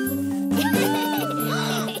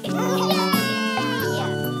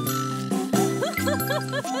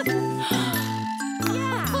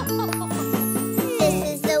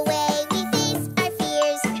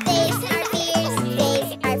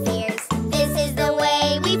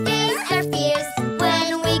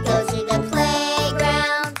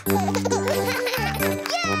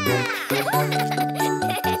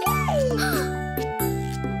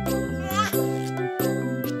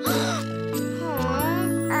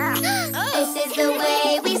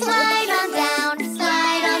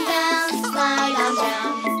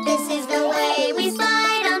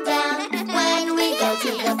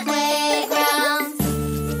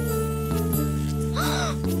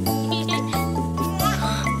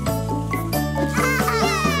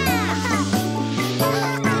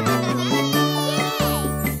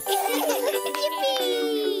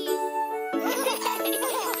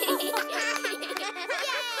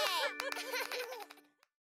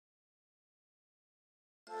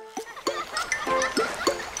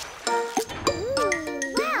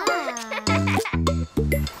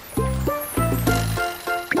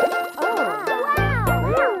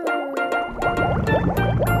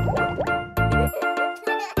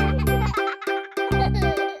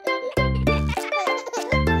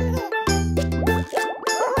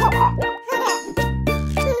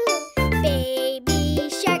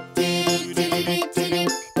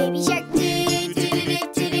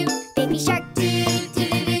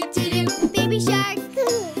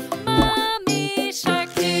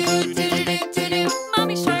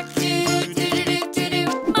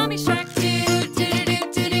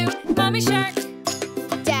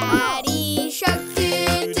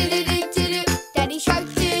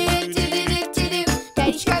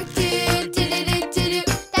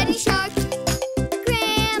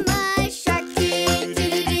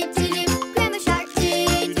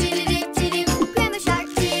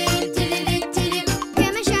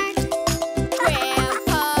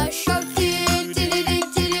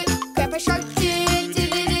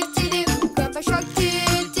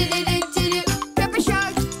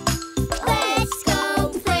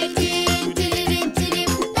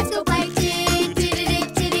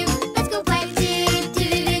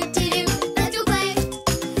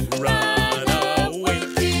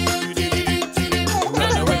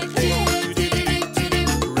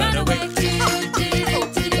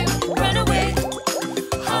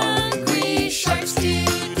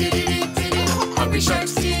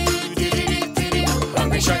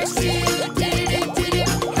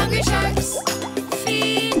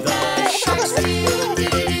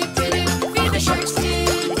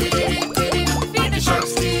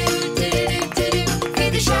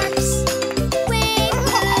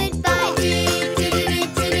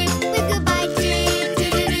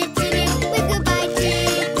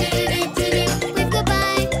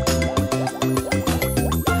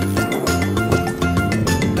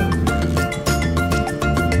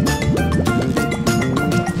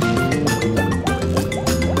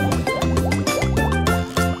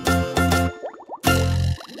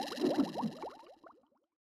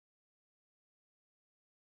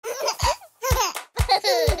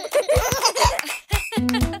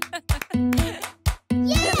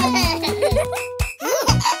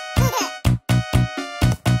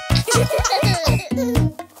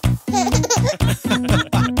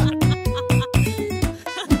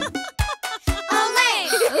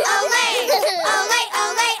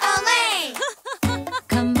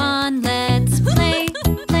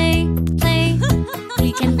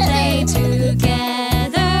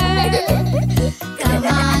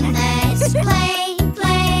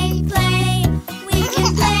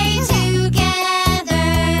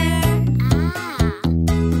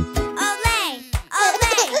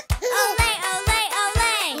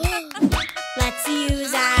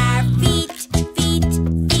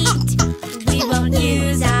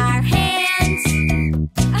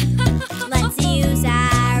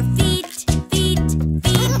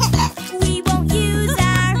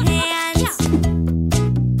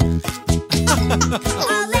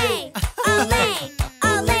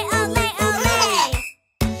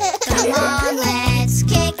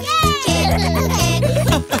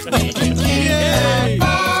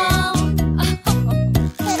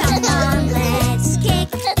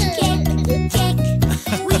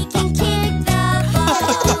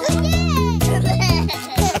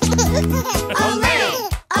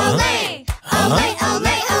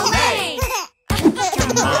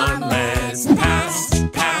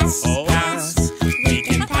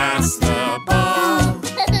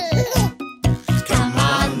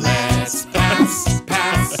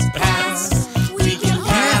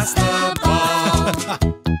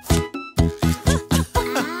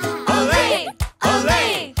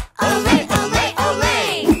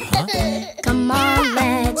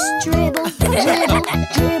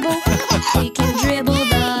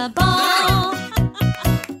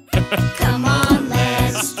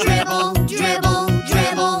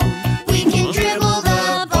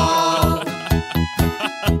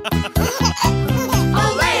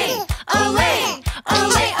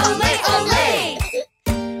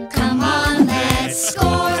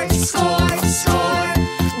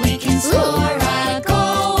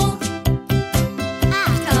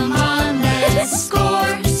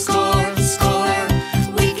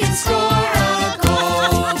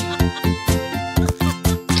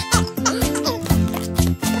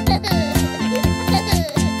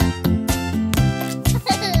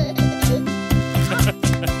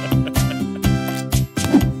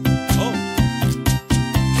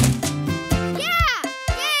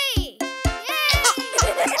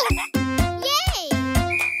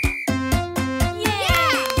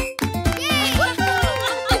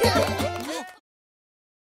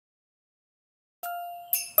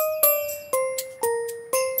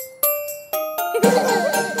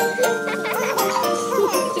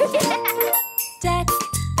 Deck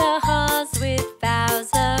the halls with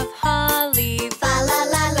boughs of holly. Fa la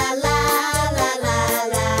la la la la la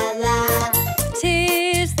la la.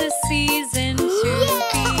 'Tis the season to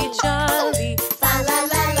be jolly. Fa la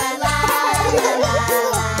la la la la la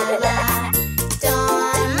la la.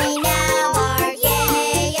 Don we now our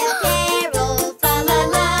gay apparel. Fa la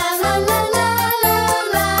la la la la la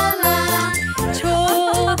la la.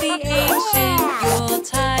 Troll the ancient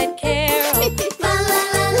Yuletide carol. Fa la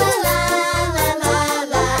la la la la la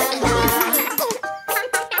la la.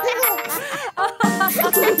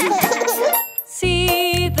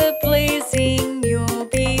 See the blazing Yule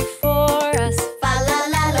before us. Fa la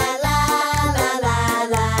la la la la la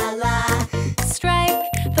la la. Strike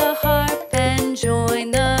the harp and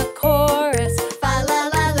join the chorus. Fa la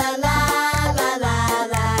la la la la la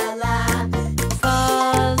la la.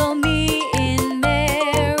 Follow me in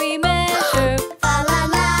merry measure. Fa la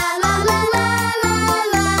la la la la la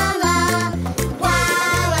la la.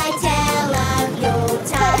 While I tell of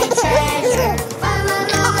Yuletide treasure. Fa la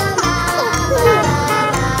la la la la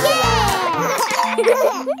la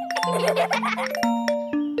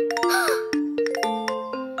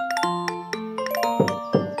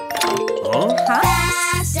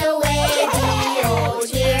Pass away the old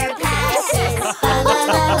year passes. Fa la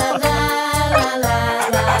la la la la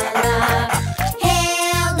la la.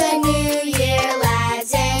 Hail the new year,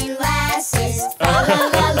 lads and lasses. Fa la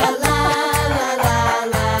la la la la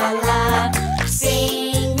la la.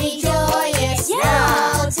 Sing me joyous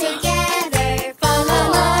all together. Fa la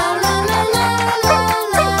la la la la la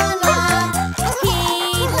la la.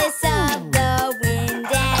 Heedless of the wind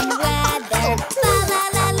and weather. Fa la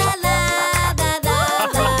la la la la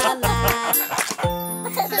la la la.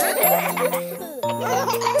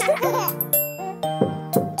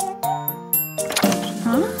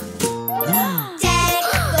 Deck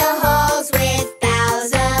the halls with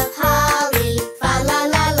boughs of holly. Fa la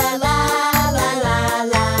la la la la la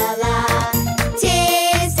la la.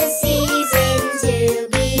 'Tis the season to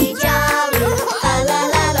be jolly. Fa la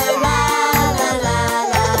la la la la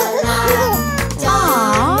la la la.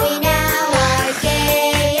 Don we now our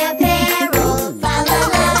gay apparel. Fa la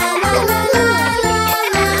la la la la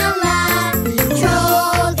la la la.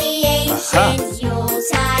 Troll the ancient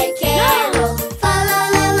Yuletide carol. Fa la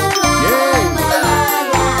la la la la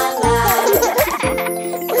la la.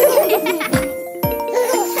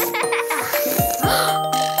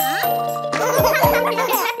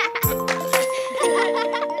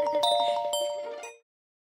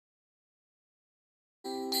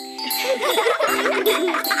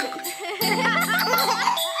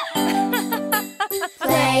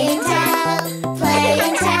 Play and tell, play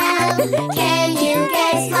and tell. Can you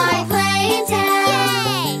guess my play and tell?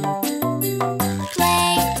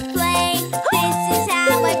 Play, play, this is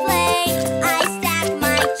how I play. I stack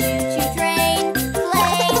my choo-choo train.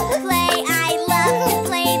 Play, play, I love to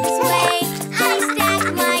play this way. I stack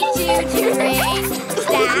my choo-choo train.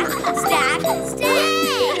 Stack, stack, stack.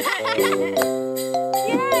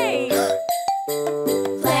 Yay!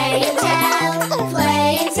 Play and tell, play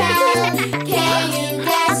and tell. Can you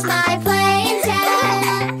guess my play and tell?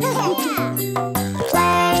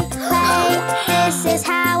 Play, play, this is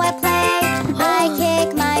how I play. I kick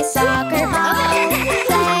my soccer ball.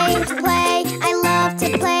 Play, play, I love to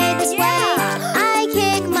play this way. I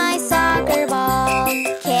kick my soccer ball.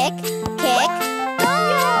 Kick, kick,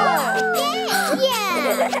 goal! Yeah!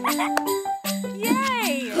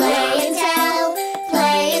 Yay! Play and tell,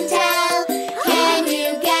 play and tell. Can you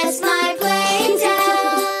guess my play and tell?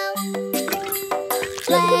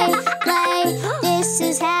 Play, play, this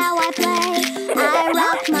is how I play. I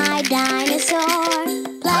rock my dinosaur.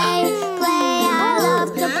 Play, play, I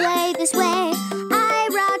love to play this way. I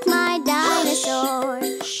rock my dinosaur.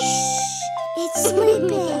 Shh, it's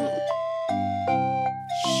sleeping.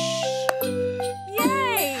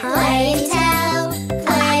 Yay! Play and tell,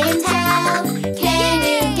 play and tell. Can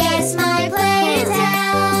you guess my play and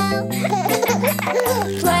tell?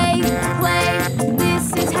 Play, play, this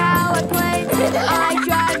is how I play. I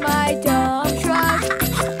drive my dump truck.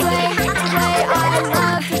 Play, play, I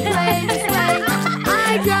love to play this way.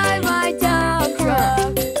 I drive my dump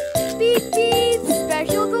truck. Beep, beep,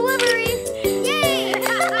 special delivery. Yay!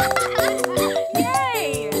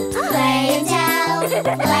 Yay! Play and tell,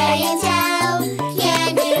 play and tell. Can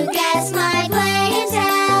you guess my play and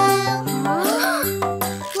tell?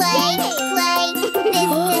 Play, play,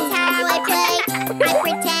 this is how I play. I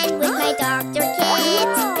pretend with my doctor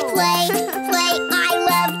kids. Play, play, I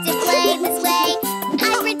love to play this way. I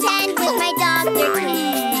pretend with my doctor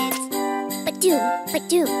kids. But do, but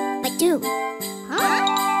do, but do.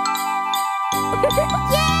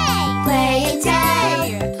 Play and tell,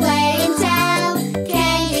 play and tell.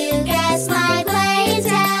 Can you guess my play and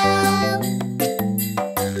tell?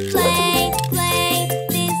 Play, play,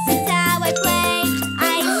 this is how I play. I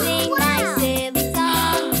sing my silly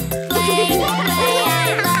song. Play, play, I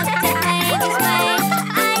love to play this way.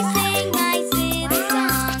 I sing my silly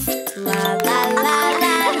song. La la la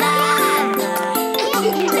la la la.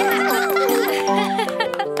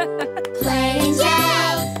 Play and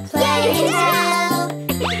tell, play and tell.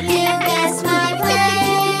 You guess my play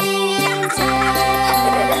and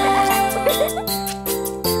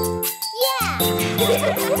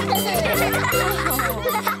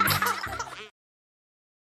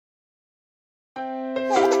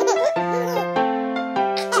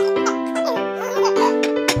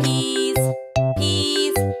Peas,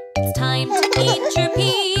 peas, it's time to eat your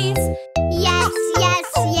peas. Yes, yes,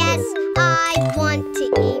 yes, I want to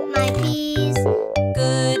eat my peas.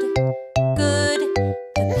 Good, good,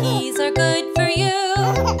 the peas are good for you.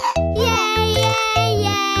 Yay, yay,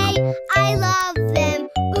 yay, I love them.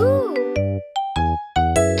 Ooh.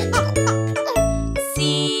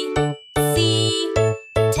 See, see,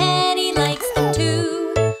 Teddy likes them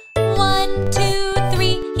too. 1, 2,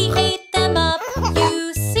 3, he ate them up,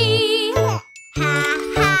 you see. Ha,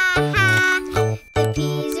 ha, ha, the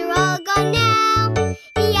peas are all gone now.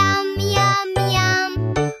 Yum, yum, yum,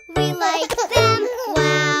 we like them.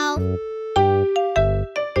 Wow.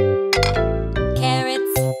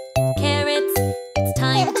 Carrots, carrots, it's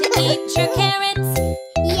time to eat your carrots.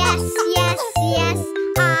 Yes, yes, yes,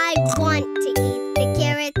 I want to eat the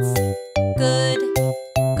carrots. Good,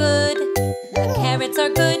 good, the carrots are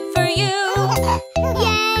good for you.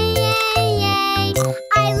 Yay, yay, yay,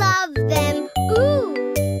 I love them. Ooh.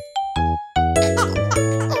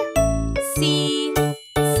 See,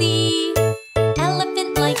 see,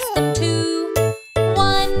 elephant likes them too.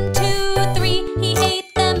 1, 2, 3, he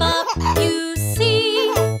ate them up, you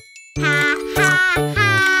see. Ha, ha,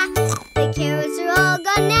 ha, the carrots are all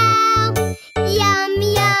gone now. Yum,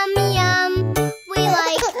 yum, yum, we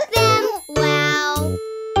like them. Wow.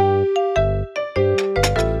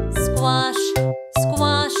 Squash,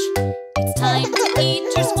 squash, it's time to eat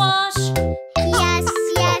your squash. Yes,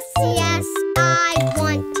 yes, yes, I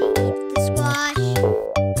want to eat the squash.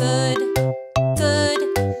 Good, good,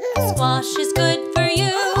 squash is good for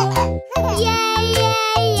you. Yay,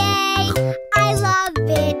 yay, yay, I love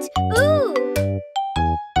it. Ooh.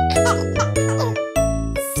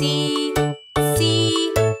 See,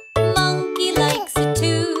 see, monkey likes it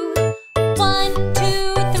too. 1,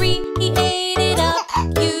 2, 3, he ate it up,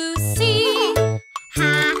 you see.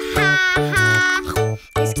 Ha, ha, ha,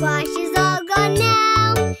 the squash is all gone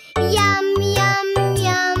now. Yum, yum,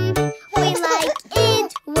 yum, we like it.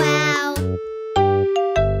 Wow.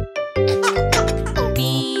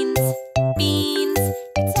 Beans, beans,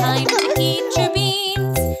 it's time to eat your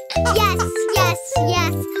beans. Yes, yes,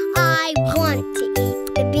 yes, I want to eat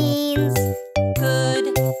the beans. Good,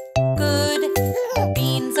 good,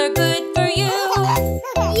 beans are good for you.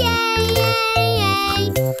 Yay, yay,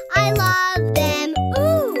 yay, I love them.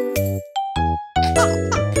 Ooh.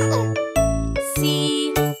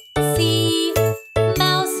 See, see,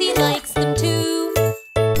 Mousy likes them too.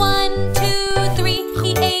 1, 2, 3,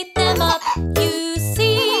 he ate them up, you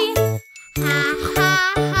see. Ha, ha,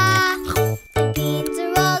 ha, the beans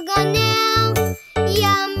are all gone now.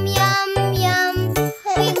 Yum, yum, yum,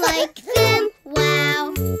 we like them.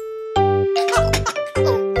 Wow.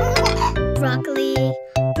 Broccoli,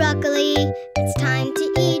 broccoli, it's time to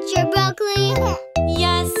eat your broccoli.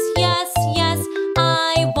 Yes, yes, yes,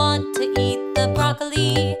 I want to eat the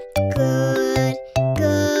broccoli. Good,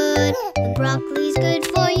 good, the broccoli's good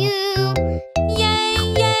for you. Yay,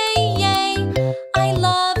 yay, yay, I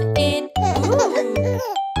love it. Ooh.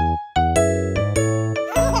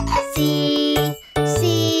 See,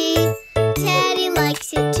 see, Teddy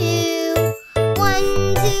likes it too.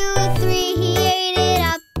 1, 2, 3, he ate it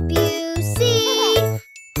up, you see.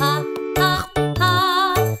 Ha, ha,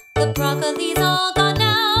 ha, the broccoli's all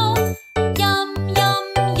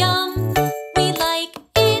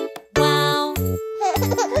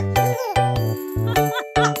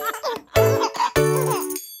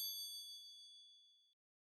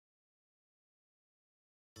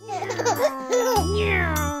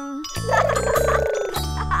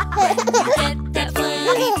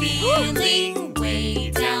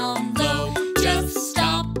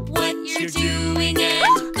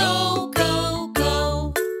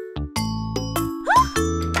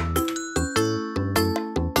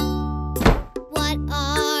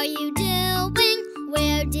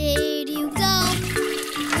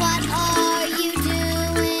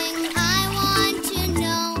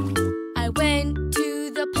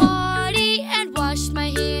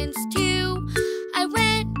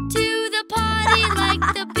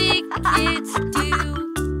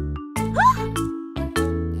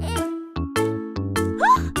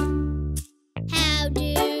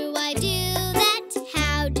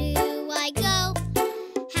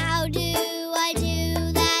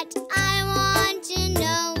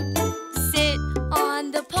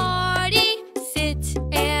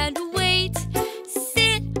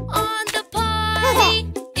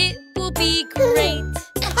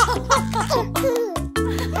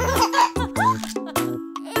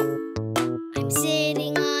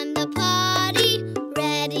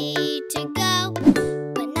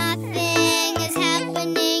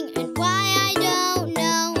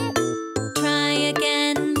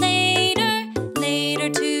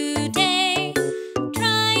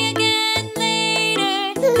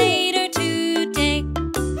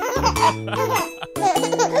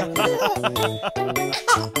I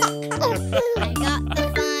got the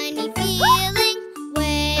funny feeling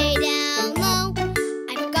way down low.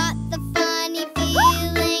 I've got the funny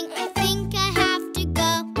feeling, I think I have to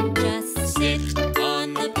go. Just sit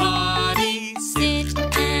on the potty, sit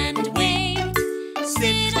and wait.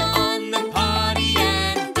 Sit on the potty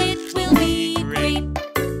and it will be great.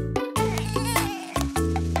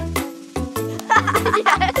 I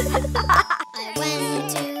went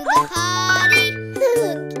to the potty,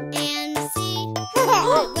 look and see. I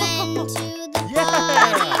went to the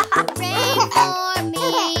potty, pray for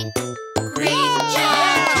me. Great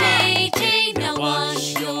job, JJ, now wash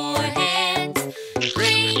your hands.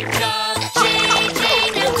 Great job, JJ,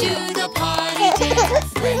 now do the potty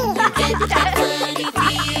dance. When you get that funny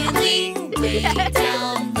feeling way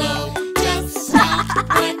down low, just stop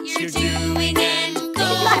what you're doing and go,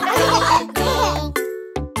 go, go.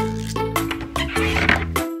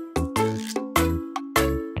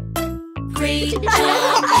 Great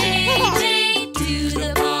job, JJ, do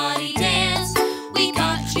the potty dance. We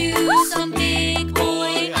got you some big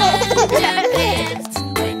boy underpants.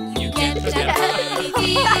 When you get that funny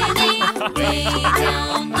feeling way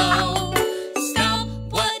down low, stop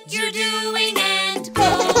what you're doing and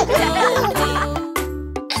go, go, go.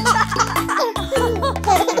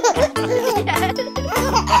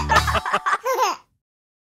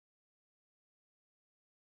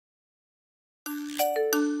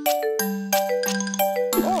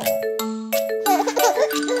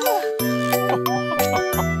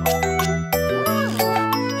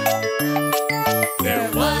 There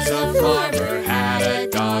was a farmer, had a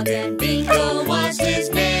dog, and Bingo was his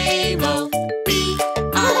name. Oh,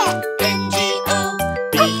 B-I-N-G-O,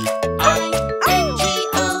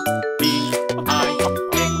 B-I-N-G-O,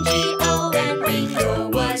 B-I-N-G-O, and Bingo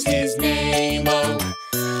was his name. Oh.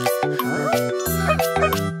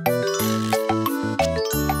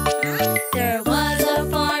 There was a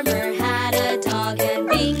farmer, had a dog, and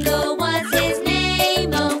Bingo was his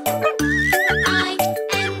name. Oh,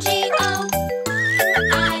 I-N-G-O,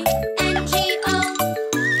 I-N-G-O,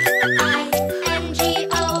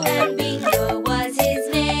 I-N-G-O, and Bingo was his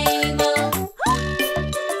name. Oh.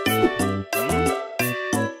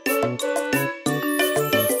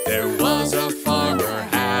 There was a farmer,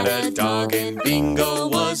 had a dog, and Bingo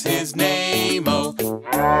was his name. Oh.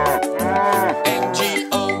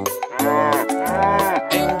 N-G-O,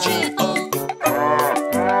 N-G-O,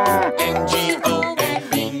 N-G-O, and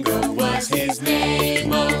Bingo was his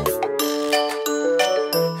name. Oh.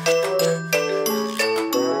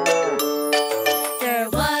 There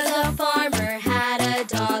was a farmer, had a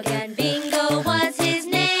dog, and Bingo was his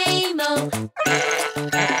name. Oh.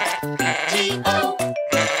 G-O,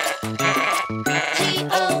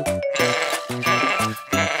 G-O,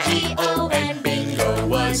 G-O, and Bingo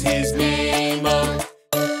was his name. Oh.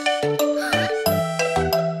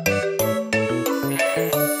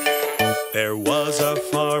 There was a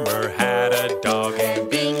farmer, had a dog, and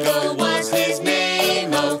Bingo was his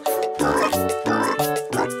name. Oh.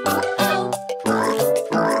 Oh. Oh.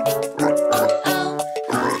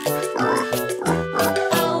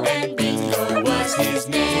 Oh, and Bingo was his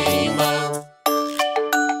name. Oh.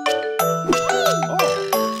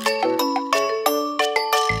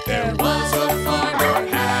 There was a farmer,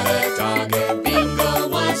 had a dog, and Bingo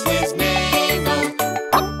was his name. Oh.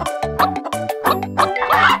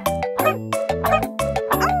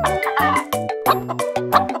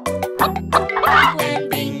 And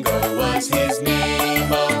Bingo was his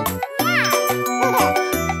name. Oh.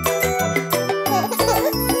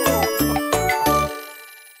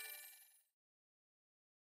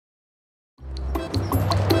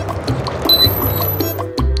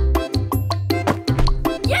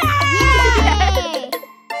 Yay!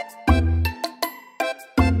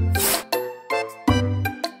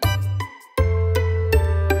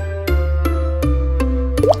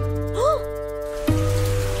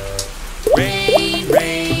 Rain,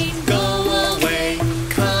 rain, go away.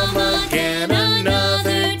 Come again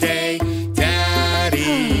another day.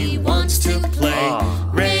 Daddy wants to play.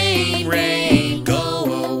 Rain, rain, go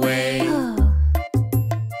away.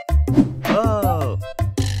 Oh.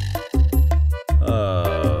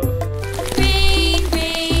 Rain,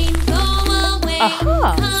 rain, go away.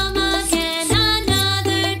 Come again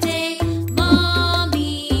another day.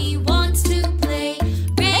 Mommy wants to play.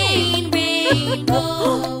 Rain, rain,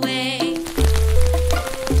 go away.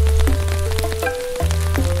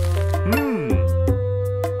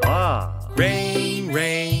 Rain,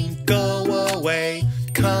 rain, go away.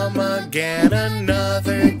 Come again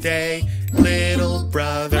another day. Little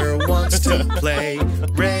brother wants to play.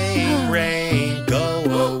 Rain, rain, go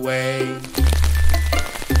away.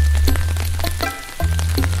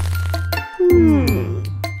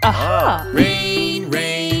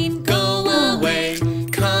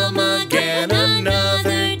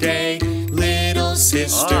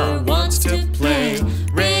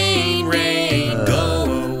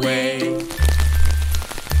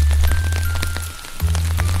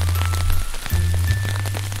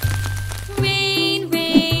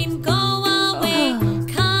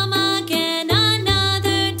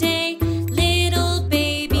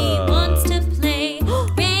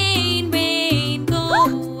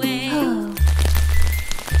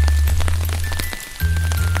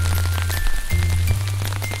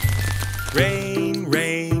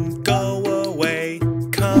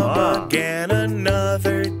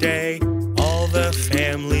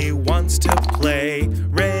 wants to play.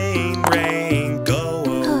 Rain, rain, go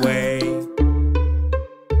away.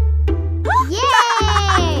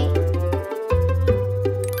 Yay!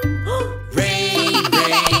 Rain,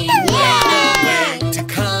 rain, went away to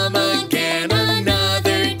come again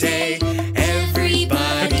another day.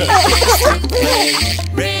 Everybody wants to play.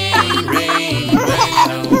 Rain, rain,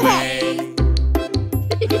 went away.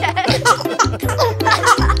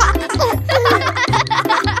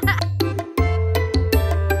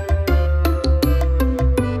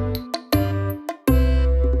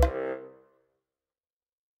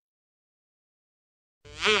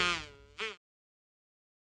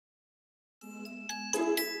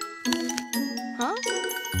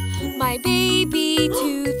 My baby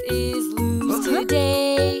tooth is loose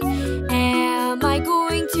today. Am I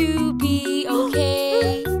going to be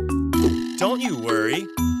okay? Don't you worry.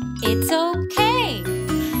 It's okay.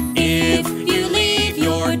 If you leave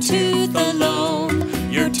your tooth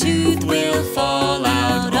alone, your tooth will fall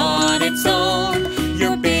out on its own.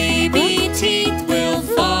 Your baby teeth will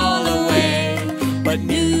fall away, but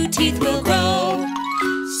new teeth will grow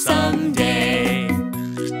someday.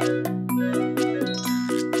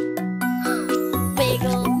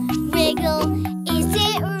 Wiggle, wiggle, is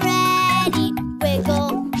it ready?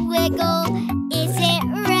 Wiggle, wiggle, is it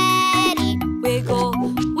ready? Wiggle,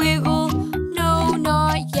 wiggle, no,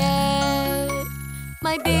 not yet.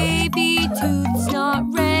 My baby tooth's not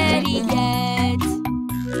ready yet.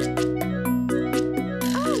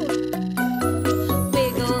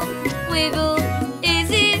 Wiggle, wiggle, is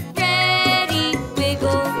it ready?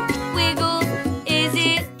 Wiggle, wiggle, is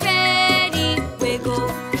it ready? Wiggle,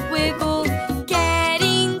 wiggle,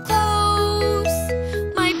 getting close.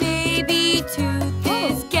 My baby tooth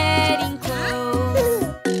is getting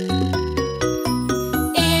close.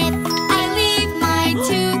 If I leave my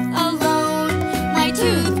tooth alone, my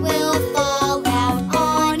tooth will fall out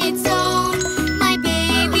on its own. My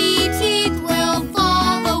baby teeth will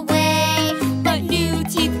fall away, but new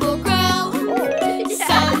teeth will grow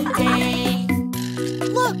someday.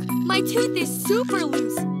 Look, my tooth is super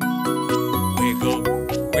loose. Wiggle,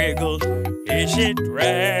 wiggle, is it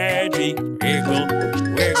ready? Wiggle,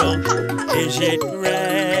 wiggle, is it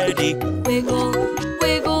ready? Wiggle,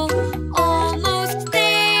 wiggle, almost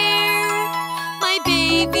there. My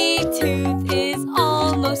baby tooth is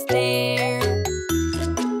almost there.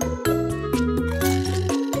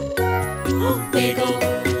 Wiggle,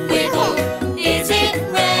 wiggle, is it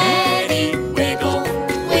ready? Wiggle,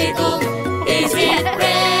 wiggle, is it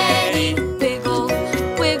ready? Wiggle,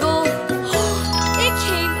 wiggle, it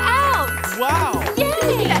came out. Wow!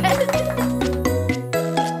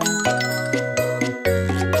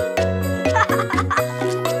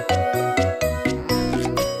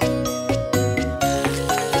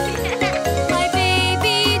 My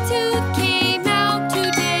baby tooth came out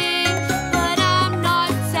today, but I'm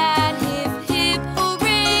not sad. Hip, hip,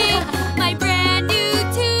 hooray! My brand new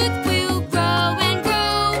tooth will grow and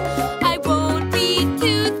grow. I won't be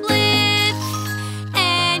toothless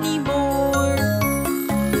anymore.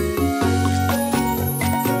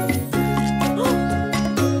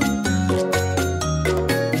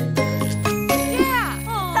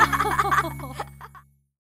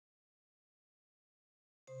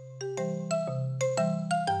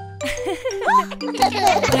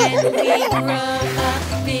 When we grow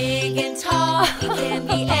up big and tall, we can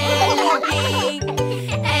be anything,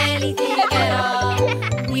 anything at all.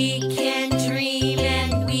 We can dream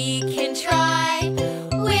and we can try.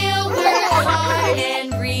 We'll work hard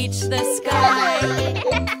and reach the sky.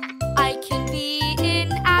 I can be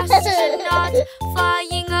an astronaut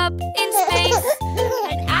flying up in space.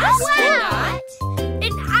 An astronaut?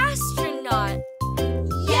 An astronaut.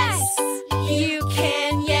 Yes, you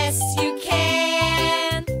can, yes, you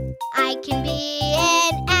can. I can be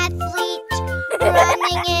an athlete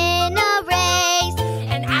running in a race.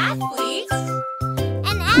 An athlete?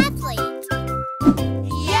 An athlete.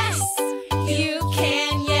 Yes, you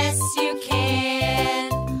can, yes, you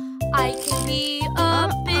can. I can be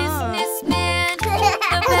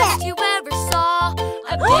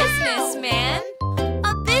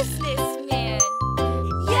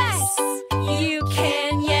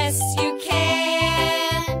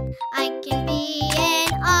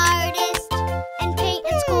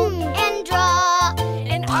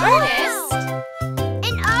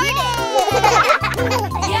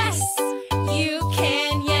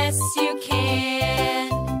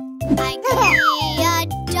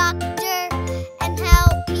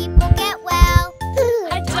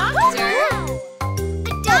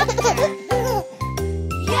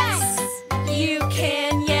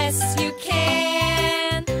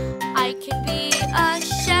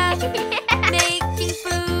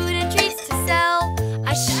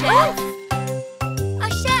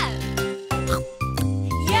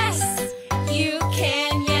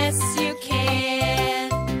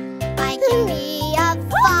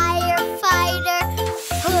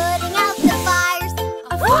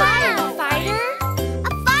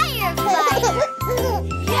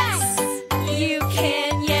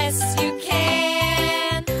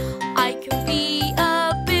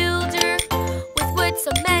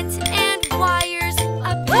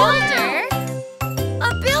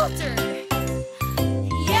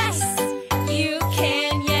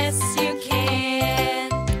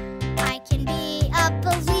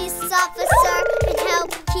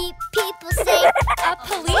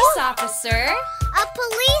officer. A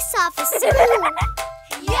police officer.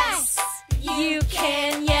 Yes, you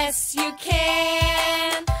can, yes, you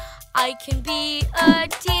can. I can be a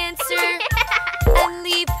dancer and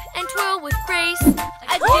leap and twirl with grace.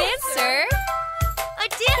 A dancer? A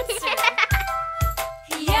dancer.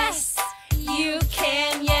 Yes, you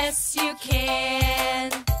can, yes, you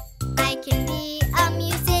can. I can be a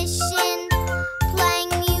musician, playing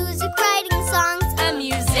music, writing songs. A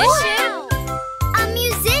musician? A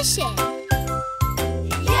musician.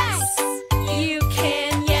 Yes, you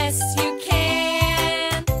can, yes, you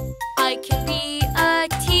can. I can be a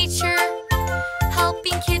teacher,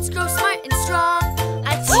 helping kids grow smart and strong.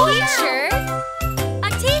 A teacher? A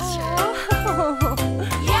teacher.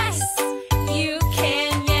 Yes, you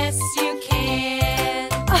can, yes, you can.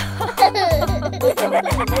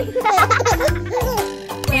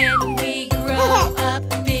 When we grow up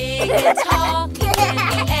big and tall, we can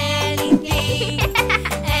be anything,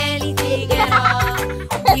 anything at all.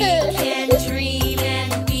 We can dream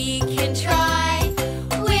and we can try.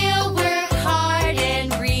 We'll work hard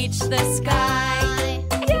and reach the sky.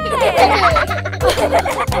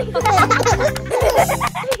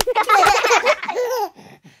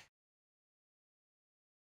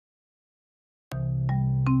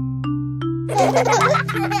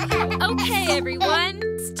 Okay, everyone,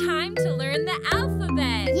 it's time to learn the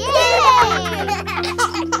alphabet.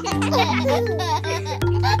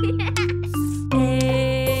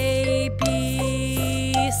 A, B,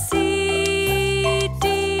 C, D,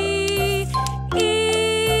 E,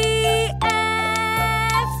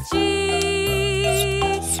 F, G,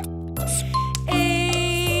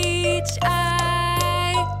 H, I,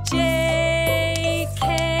 J, K,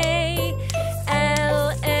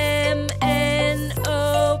 L, M, N, O,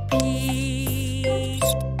 P,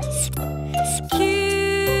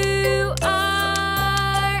 Q,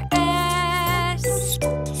 R, S,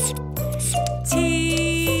 T,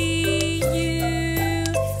 U,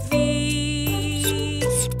 V,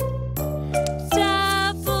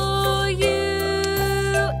 W,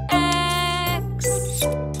 X,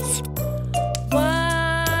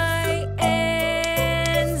 Y,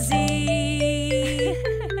 and Z.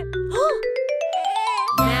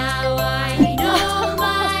 Now I know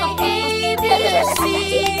my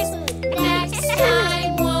ABCs. Next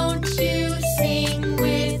time, won't you sing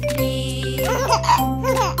with me?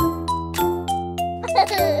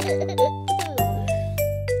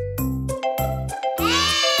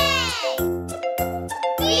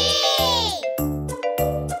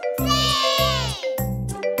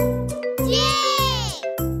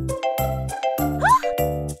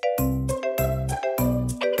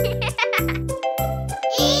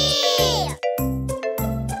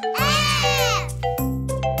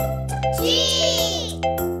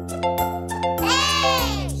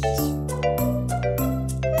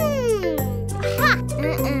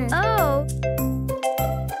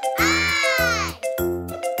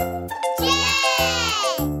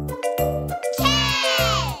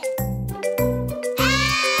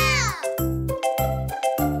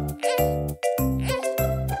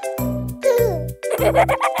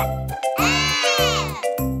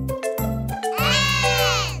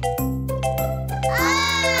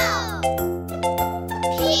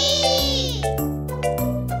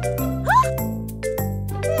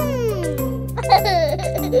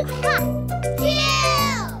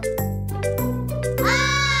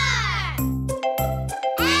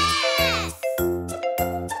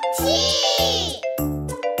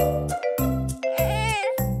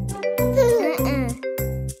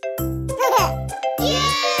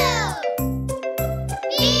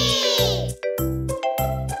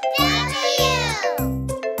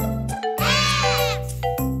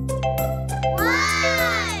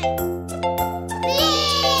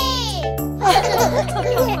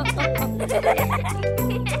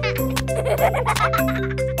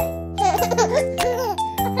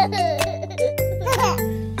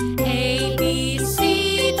 A, B, C,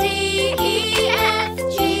 D, E, F,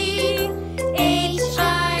 G, H,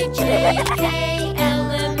 I, J, K,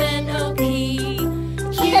 L, M, N, O, P,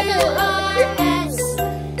 Q, R, S,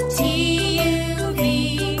 T, U, V,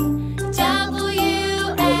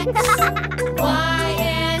 W, X, Y,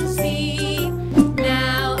 and Z.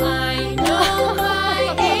 Now I know my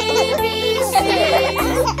ABCs.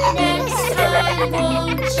 Next time,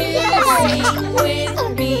 won't you sing with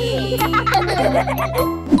me?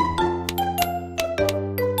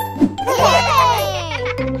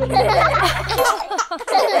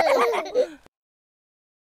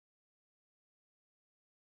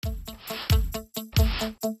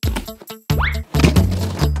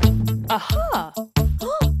 Aha!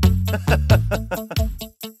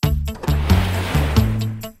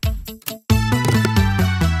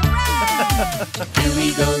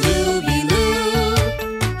 go Looby-Loo.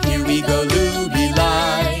 Here we go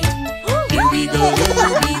Looby-Light. Here we go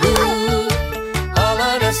Looby-Loo. All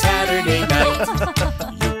on a Saturday night.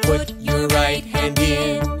 You put your right hand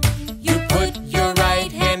in. You put your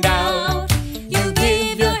right hand out. You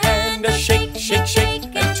give your hand a shake, shake, shake,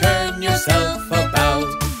 and turn yourself about.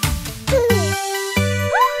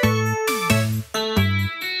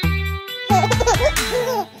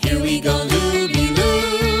 Here we go Looby-Loo.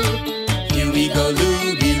 Here we go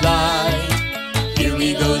Looby-Light. Here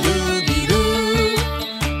we go Looby-Loo.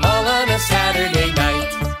 All on a Saturday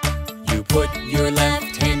night. You put your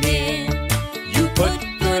left hand in. You put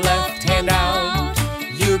your left hand out.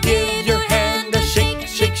 You give your hand a shake,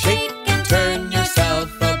 shake, shake, and turn yourself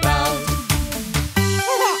about.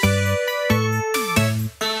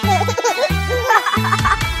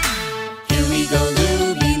 Here we go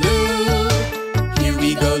Looby-Loo. Here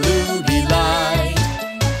we go Looby-Light.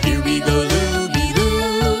 Here we go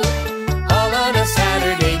Looby-Loo. All on a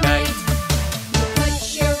Saturday night. Put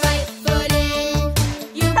your right foot in.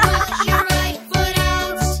 You put your right foot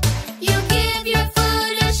out. You give your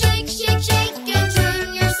foot a shake, shake, shake, and turn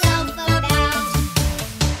yourself about.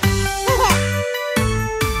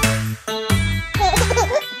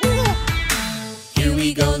 Here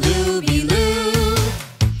we go Looby-Loo.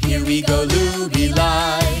 Here we go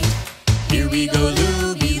Looby-Light. Here we go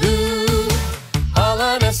Looby-Loo. All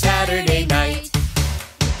on a Saturday night.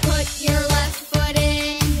 Put your left foot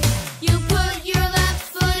in. You put your left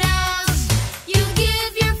foot out. You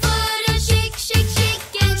give your foot a shake, shake, shake,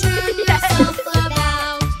 and turn yourself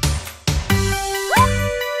about.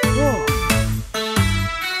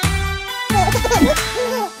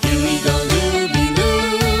 Here we go Looby-Loo.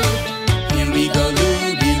 Here we go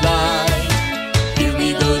Looby-Light. Here we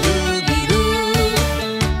go Looby-Loo.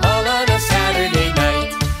 All on a Saturday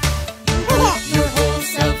night. You put your whole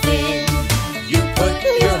self in. You put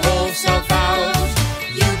your whole self out.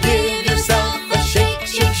 You give yourself a shake,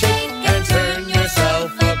 shake, shake, and turn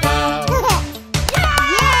yourself about.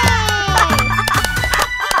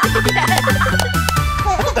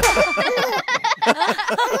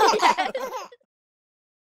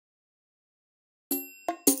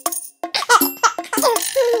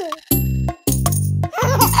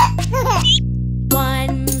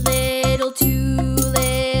 One little, two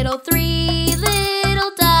little, three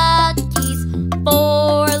little duckies.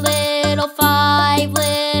 Four little, five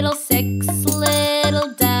little, six little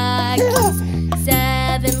duckies.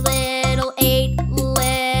 Seven little, eight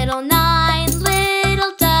little, nine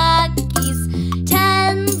little duckies.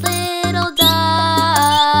 10 little duckies.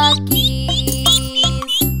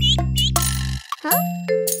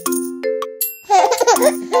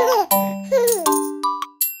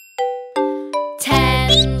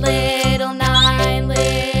 Ten little, 9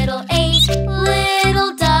 little, 8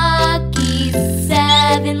 little duckies.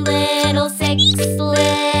 7 little, 6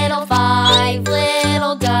 little, 5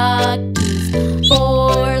 little duckies.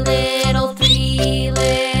 4 little, 3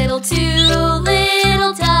 little, 2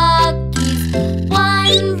 little duckies.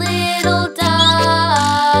 1 little ducky.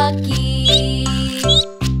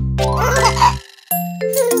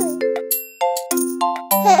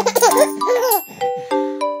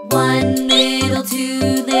 One little,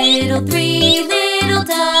 two little, three little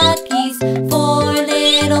duckies. 4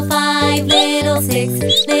 little, 5 little, 6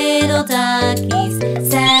 little duckies.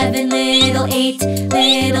 7 little, 8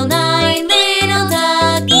 little, 9 little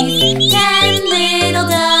duckies. 10 little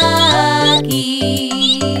duckies.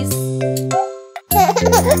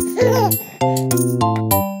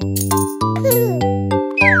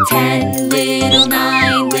 10 little,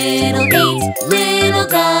 9 little, 8 little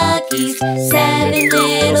duckies. 7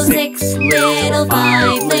 little, 6 little,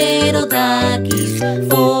 5 little duckies.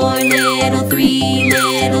 4 little, 3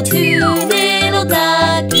 little, 2 little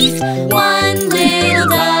duckies. 1 little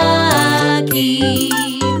ducky.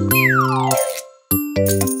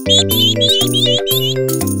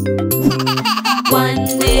 One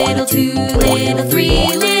little, two little,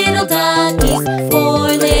 3 little duckies.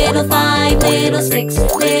 4 little, 5 little, 6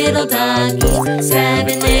 little duckies.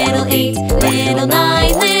 7 little, 8 little,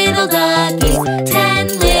 9 little duckies.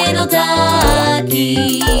 10 little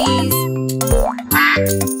duckies.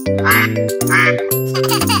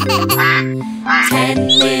 10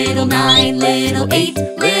 little, 9 little, 8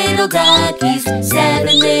 little duckies.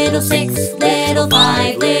 7 little, 6 little,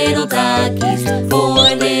 5 little duckies.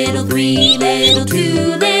 4 little, 3 little,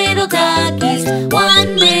 2 little duckies.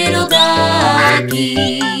 1 little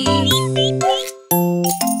ducky.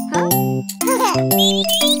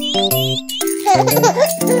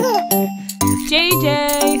 JJ.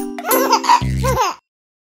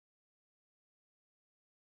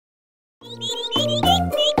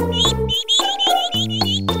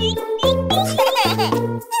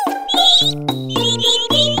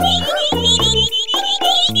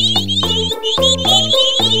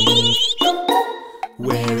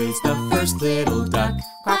 duck?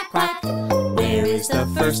 Quack, quack. Where is the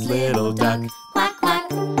first little duck? Quack,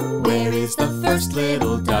 quack. Where is the first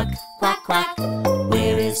little duck? Quack, quack.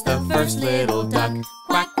 Where is the first little duck?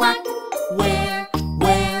 Quack, quack. Where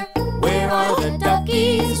are the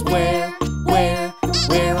duckies? Where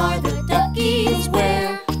are the duckies?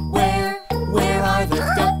 Where are the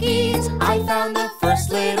duckies? I found the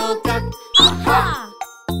first little duck. Aha!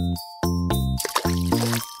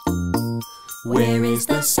 Where is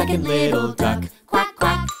the second little duck? Quack,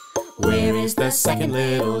 quack. Where is the second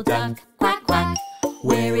little duck? Quack, quack.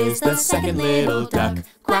 Where is the second little duck?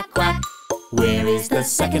 Quack, quack. Where is the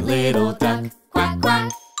second little duck? Quack,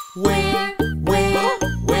 quack. Where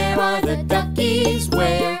are the duckies?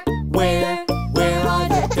 Where are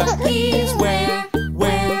the duckies? Where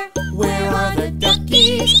are the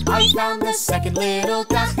duckies? I found the second little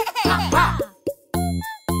duck. Ha-ha!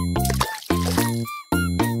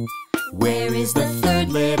 Where is the third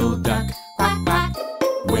little duck? Quack, quack.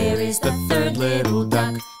 Where is the third little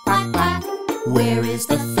duck? Quack, quack. Where is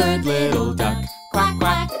the third little duck? Quack,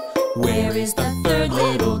 quack. Where is the third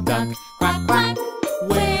little duck? Quack, quack.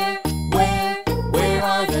 Where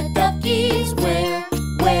are the duckies? Where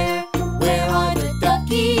are the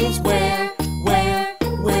duckies? Where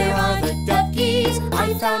are the duckies?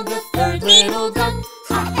 I found the third little duck.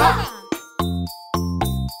 Ha-ha!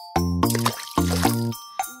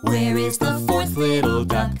 Where is the fourth little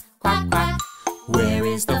duck? Quack, quack. Where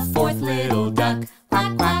is the fourth little duck?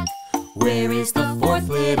 Quack, quack. Where is the fourth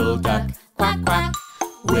little duck? Quack, quack.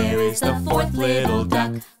 Where is the fourth little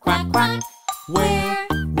duck? Quack, quack. Where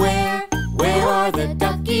are the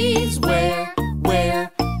duckies? Where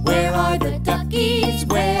are the duckies?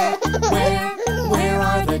 Where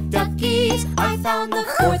are the duckies? I found the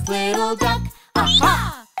fourth little duck.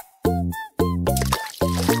 Aha!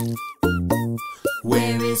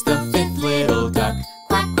 Where is the fifth little duck?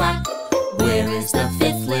 Quack, quack. Where is the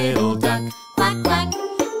fifth little duck? Quack, quack.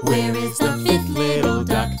 Where is the fifth little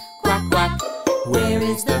duck? Quack, quack. Where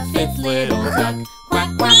is the fifth little duck?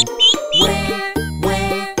 Quack, quack.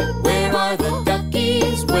 Where are the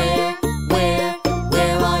duckies? Where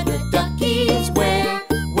are the duckies? Where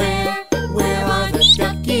are the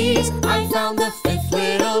duckies? I found the fifth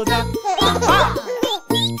little duck. Aha!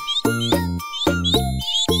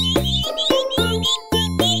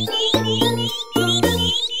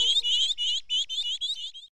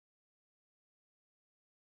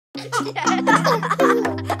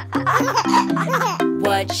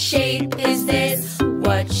 What shape is this?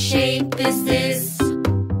 What shape is this?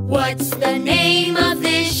 What's the name of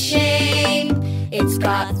this shape? It's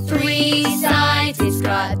got 3 sides, it's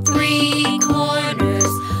got 3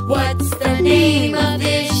 corners. What's the name of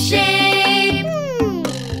this shape?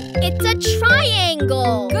 It's a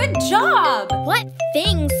triangle. Good job! What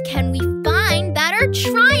things can we find that are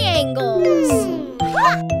triangles?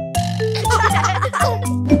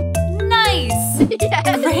 Nice!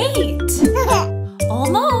 Great!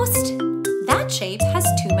 Almost. That shape has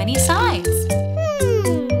too many sides.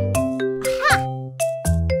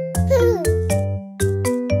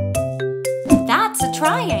 That's a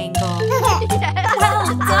triangle. Well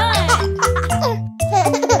done!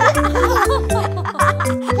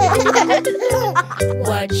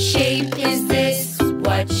 What shape is this?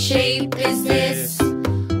 What shape is this?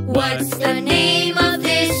 What's the name of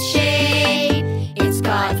this shape? It's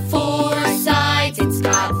got 4 sides, it's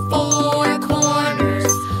got 4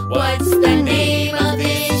 corners. What's the name of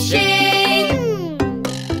this shape?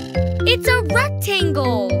 It's a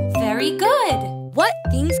rectangle. Very good. What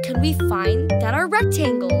things can we find that are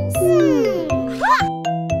rectangles?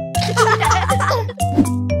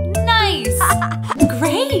 Nice!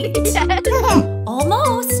 Great!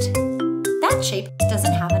 Almost. That shape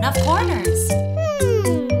doesn't have enough corners.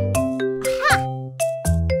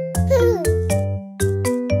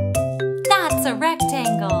 That's a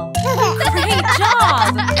rectangle. Great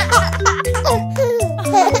job!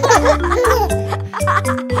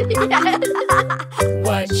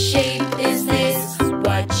 What shape is this?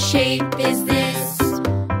 What shape is this?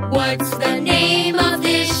 What's the name of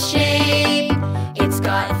this shape? It's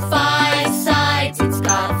got 5 sides, it's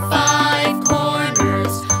got 5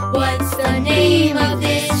 corners. What's the name of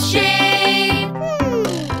this shape?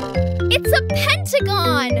 It's a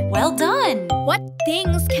pentagon. Well done. What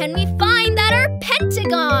things can we find that are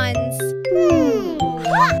pentagons?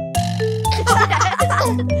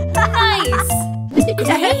 Nice!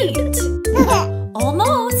 Great!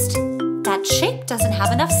 Almost. That shape doesn't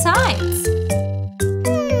have enough sides.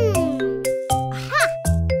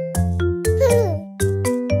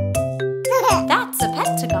 That's a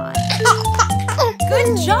pentagon.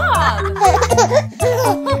 Good job!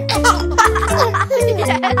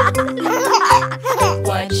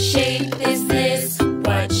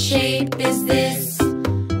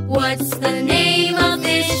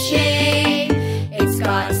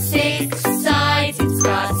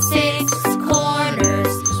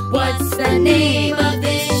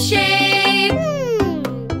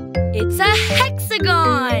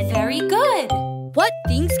 hexagon! Very good. What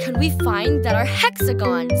things can we find that are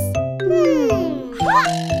hexagons?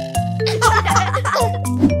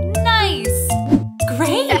 Nice.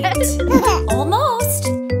 Great. Almost.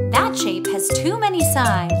 That shape has too many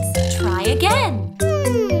sides. Try again.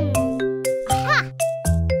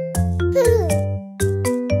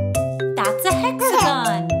 That's a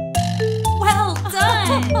hexagon. Well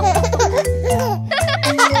done.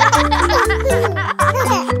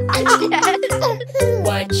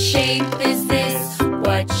 What shape is this?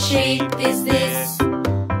 What shape is this?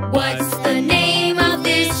 What's the name of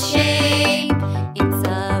this shape? It's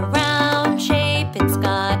a round shape. It's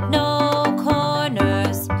got no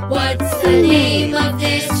corners. What's the name of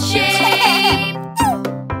this shape?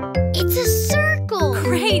 It's a circle.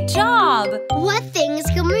 Great job. What things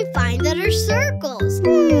can we find that are circles?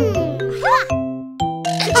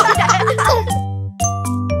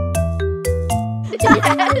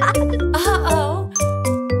 Uh-oh.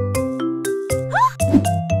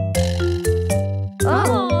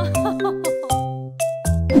 Oh.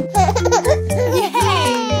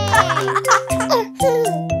 Yay!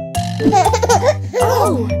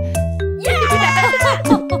 Oh!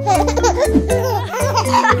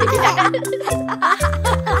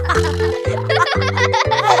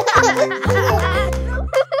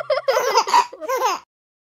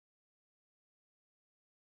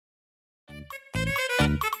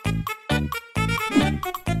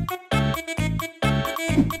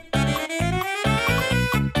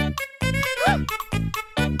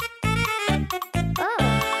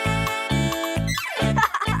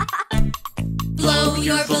 Blow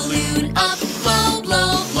your balloon up, blow,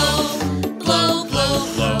 blow, blow. Blow, blow,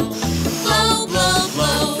 blow. Blow, blow,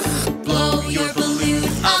 blow. Blow your balloon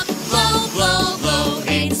up, blow, blow, blow.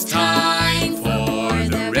 It's time for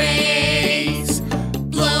the race.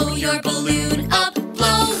 Blow your balloon up,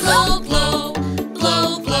 blow, blow, blow.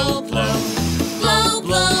 Blow, blow, blow. Blow,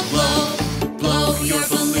 blow, blow. Blow your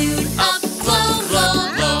balloon up, blow, blow,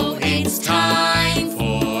 blow. It's time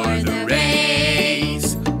for the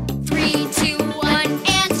race. 3, 2, 1,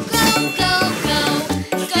 and go, go, go.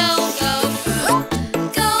 Go, go, go.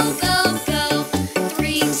 Go, go, go.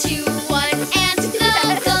 3, 2, 1, and go,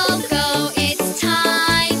 go, go. It's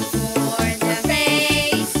time for the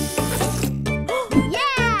race.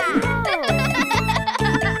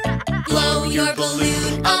 Blow your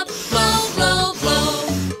balloon up, blow, blow, blow.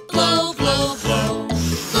 Blow, blow, blow.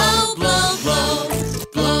 Blow, blow, blow.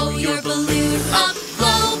 Blow your balloon up,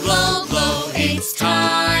 blow, blow, blow. It's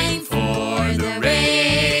time for the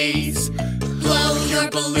race. Blow your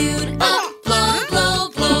balloon up, blow, blow,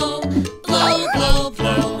 blow. Blow, blow,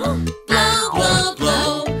 blow. Blow, blow,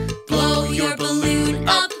 blow. Blow your balloon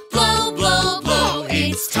up, blow, blow, blow.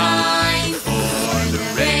 It's time for the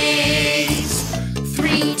race.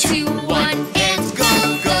 3, 2, 1, and go,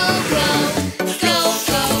 go, go. Go,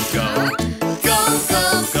 go, go. Go, go,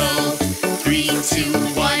 go. 3, 2,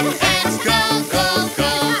 1, and go, go,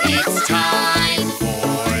 go. It's time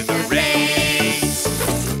for the race.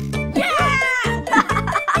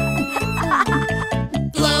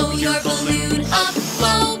 Blow your balloon up,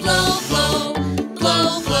 blow, blow, blow. Blow,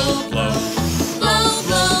 blow, blow. Blow,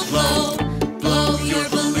 blow, blow. Blow your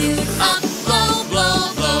balloon up, blow,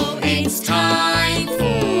 blow, blow. It's time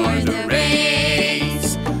for the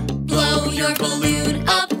race. Blow your balloon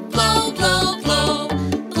up, blow, blow, blow.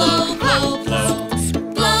 Blow, blow, blow.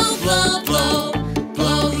 Blow, blow, blow.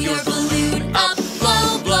 Blow your balloon up,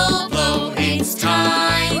 blow, blow, blow. It's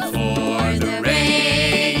time for the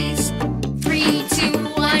race. 3, 2,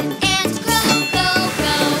 1, and go, go,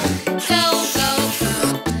 go. Go, go, go.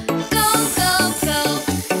 Go, go, go.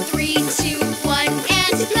 3, 2, 1,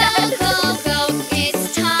 and go, go, go. It's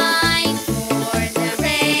time for the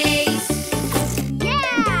race.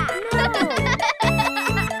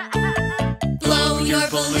 Blow your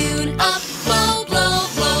balloon up, blow, blow,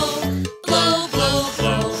 blow. Blow, blow,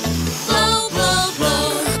 blow. Blow, blow, blow.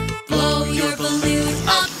 Blow your balloon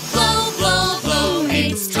up, blow,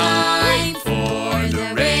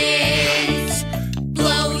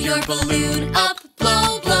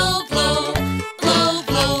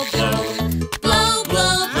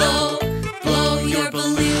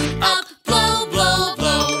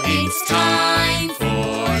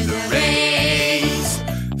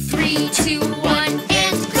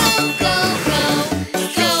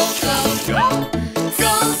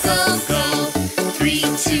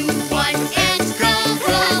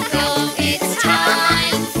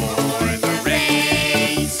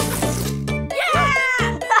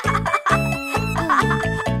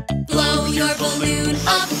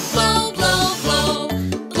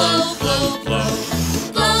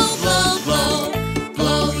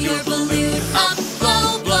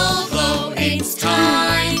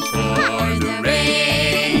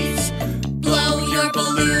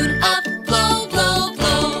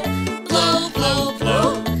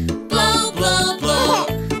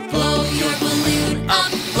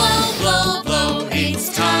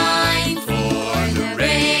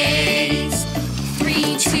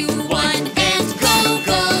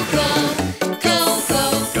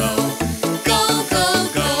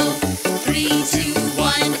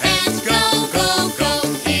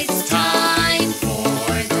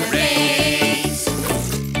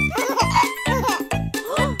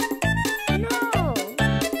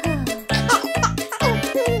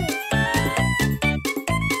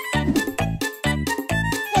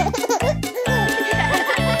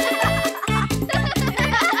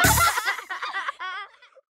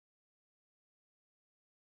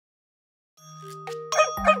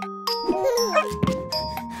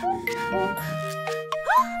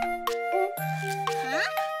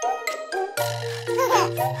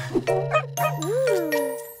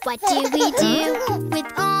 What do we do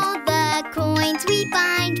with all the coins we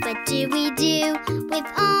find? What do we do with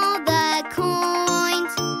all the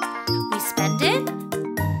coins? We spend it?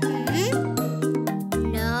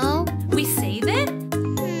 No. We save it?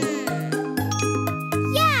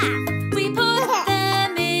 Yeah. We put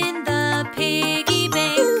them in the piggy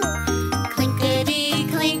bank. Clinkety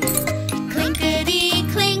clink, clinkety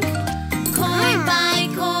clink, coin by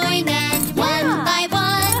coin and one by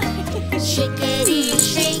one. Shakety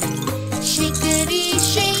shake, shakety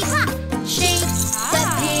shake, shake the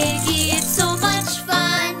piggy, it's so much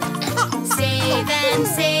fun. Save and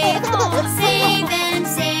save, save and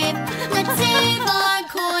save. Let's save our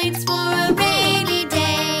coins for a rainy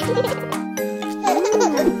day.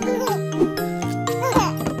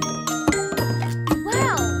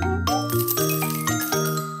 Wow.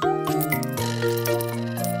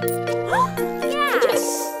 Yes!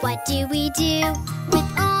 What do we do with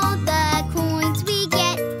all the coins we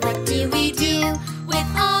get? What do we do With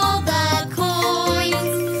all the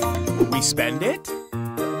coins. We spend it?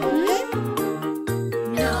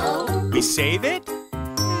 No. We save it?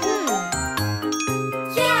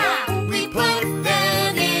 Yeah, we put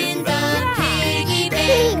them in the piggy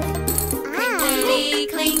bank. Clinkety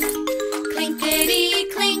clink, clinkety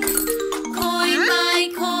clink, coin by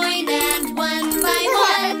coin and one by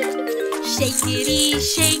one. Shakety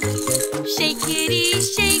shake, shakety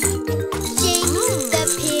shake. Shake the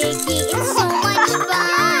piggy, it's so much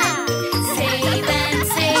fun. Save and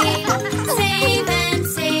save, save and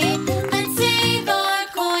save. Let's save our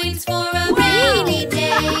coins for a rainy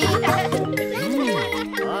day.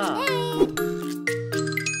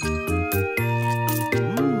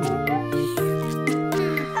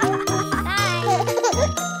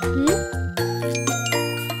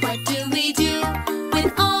 What do we do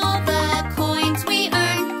with all the coins we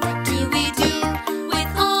earn? What do we do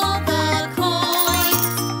with all the coins?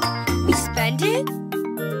 We spend it?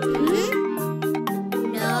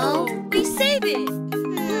 No. We save it?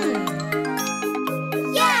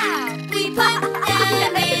 Yeah, we put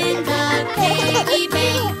them in the piggy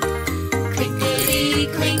bank. Clinkety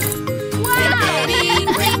clink, clinkety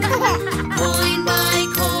clink, coin by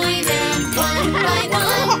coin and one by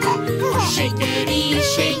one. Shakety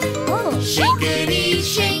shake, shakety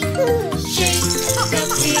shake, shake the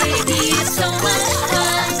piggy, it's so much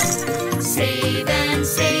fun. Save and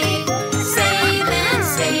save, save and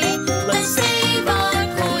save. Let's save our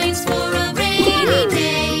coins for a rainy day.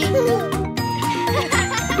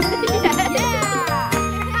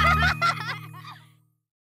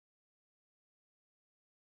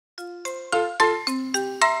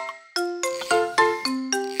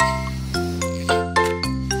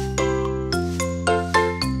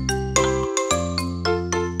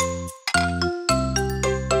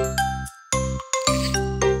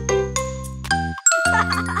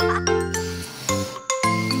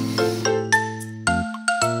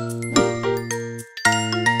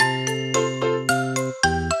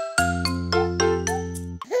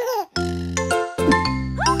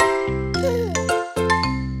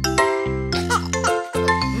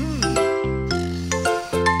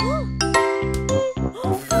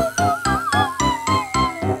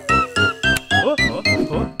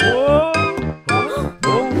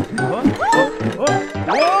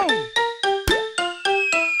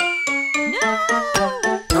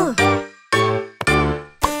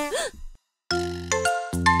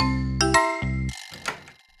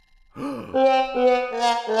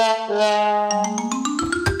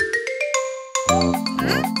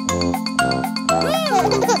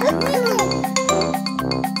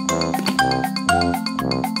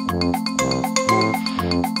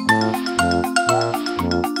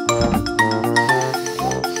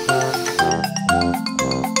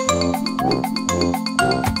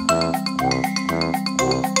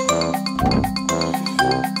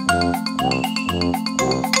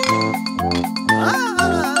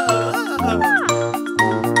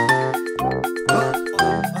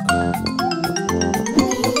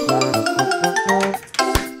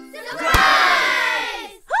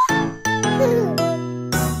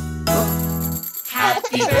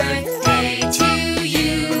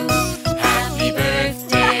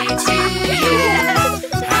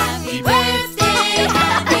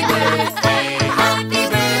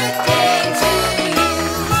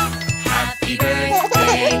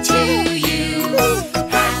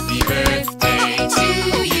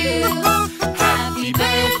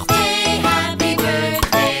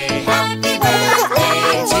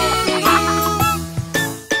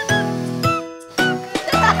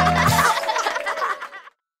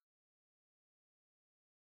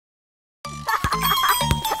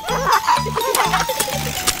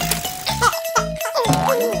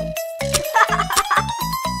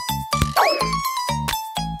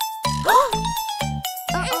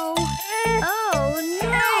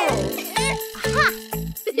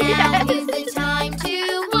 Now is the time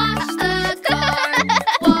to wash the car.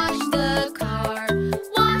 Wash the car.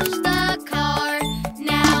 Wash the car.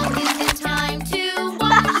 Now is the time to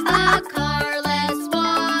wash the car. Let's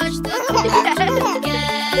wash the car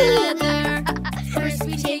together. First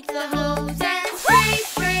we take the hose and spray,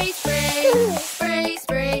 spray, spray. Spray,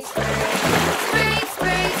 spray, spray. Spray,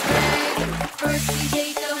 spray, spray. First we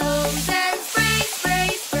take the hose and spray, spray,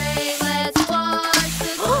 spray. Let's wash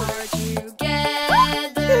the car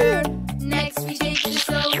together. Next we take the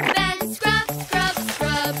soap and scrub, scrub,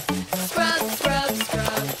 scrub. Scrub, scrub,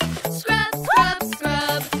 scrub. Scrub, scrub,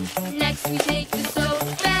 scrub. Next we take the soap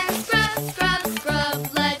and scrub, scrub, scrub.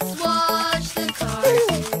 Let's wash the car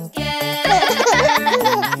together.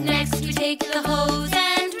 Next we take the hose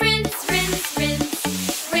and rinse, rinse,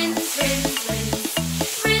 rinse. Rinse, rinse,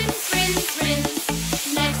 rinse. Rinse, rinse,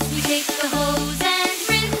 rinse. Next we take the hose and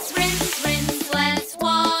rinse, rinse, rinse. Let's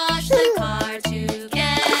wash the car together.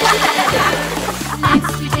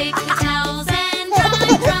 Next we take the towels and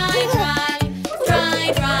dry, dry, dry.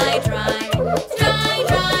 Dry, dry, dry. Dry,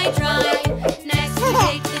 dry, dry. Next we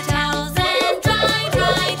take the towels and dry,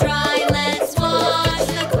 dry, dry. Let's wash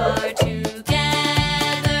the car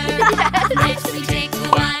together. Next we take the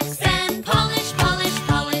wax and polish, polish,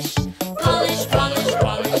 polish. Polish, polish,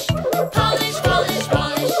 polish. Polish, polish,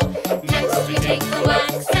 polish. Next we take the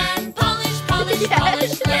wax and polish, polish,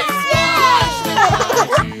 polish. Let's wash the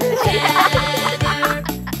car together.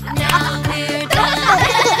 Now we're done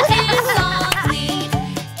and it's all clean.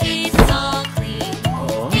 It's all clean.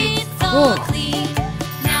 It's all clean.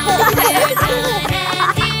 Now we're done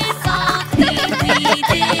and it's all clean. We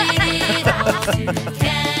did it all together.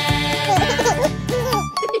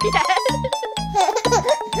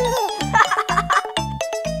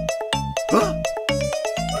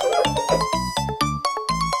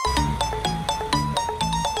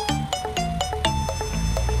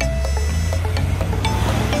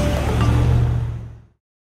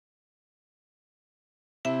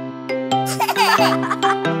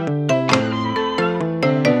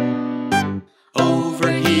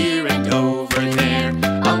 Over here and over there,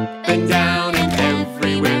 up and down and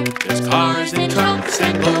everywhere. There's cars and trucks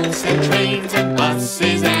and boats and trains and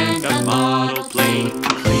buses and a model plane.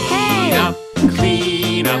 Clean up,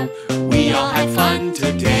 clean up, we all had fun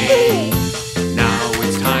today. Now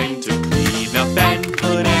it's time to clean up and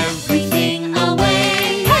put everything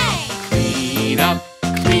away. Clean up,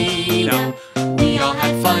 we all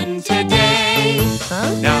had fun today.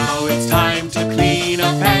 Now it's time to clean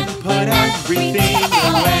up and put everything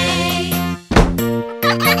away.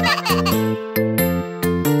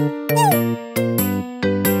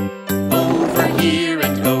 Over here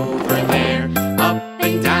and over there, up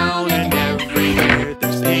and down and everywhere.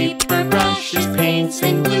 There's paper, brushes, paints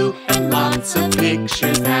and glue, and lots of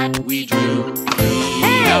pictures that we drew.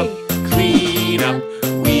 Clean up,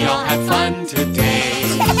 we all had fun today.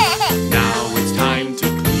 Now it's time to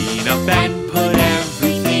clean up and put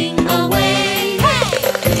everything away.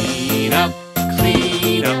 Clean up,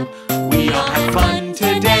 we all had fun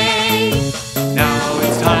today. Now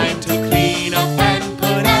it's time to clean up and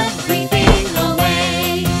put everything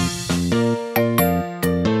away.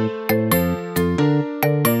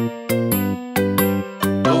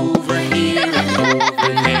 Over here and over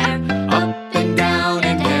there, up and down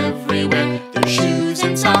and everywhere. There's shoes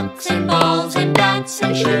and socks and balls and bats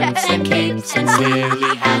and shirts and capes and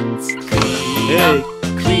silly hats.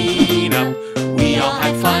 Clean up, we all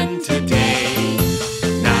had fun today.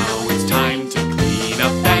 Now it's time to clean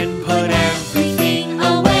up and put everything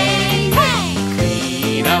away.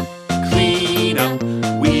 Clean up,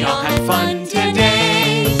 we all had fun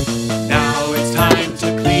today. Now it's time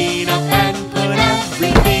to clean up and put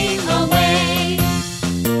everything away.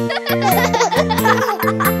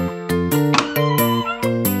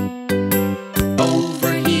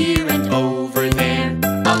 Over here and over there,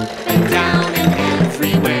 up and down and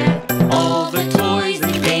everywhere. All the toys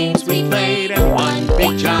and games we played, and one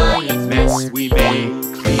big giant mess we made.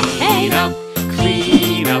 Clean up,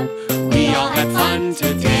 we all had fun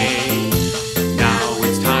today. Now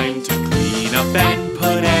it's time to clean up and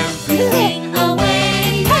put everything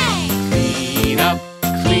away. Clean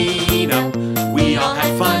up, we all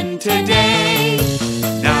had fun today.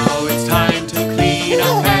 Now it's time to clean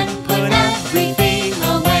up and put everything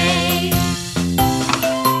away.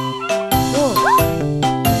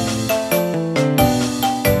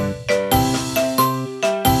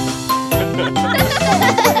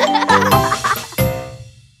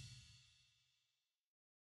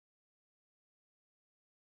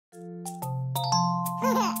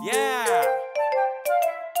 Yeah!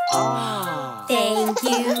 Ah! Thank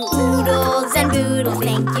you, oodles and boodles.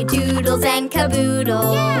 Thank you doodles and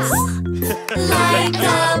caboodles. Like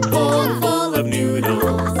a bowl full of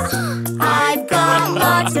noodles, I've got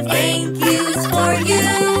lots of thank yous for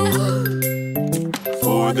you.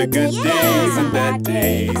 For the good days and bad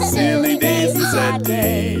days, silly days and sad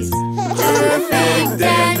days, Perfect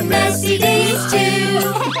and messy days too.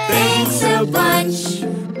 Thanks a bunch.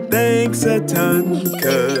 thanks a ton,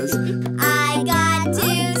 'cause I got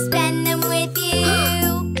to spend them with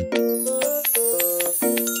you.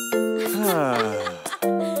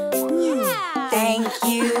 Thank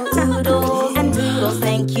you, oodles and doodles.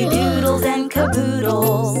 Thank you, doodles and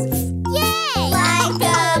caboodles. Yay! Like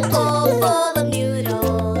a bowl full of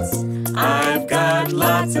noodles, I've got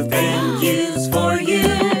lots of thank yous for you.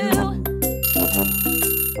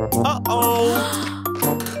 Uh-oh.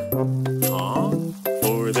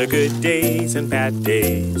 For the good days and bad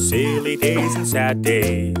days, silly days and sad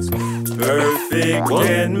days, perfect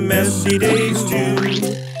and messy days too.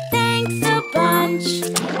 Thanks a bunch.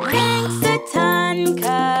 Thanks a ton,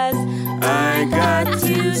 'cause I got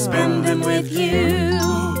to spend them with you.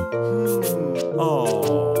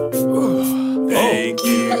 Oh, thank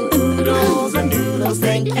you, oodles and doodles.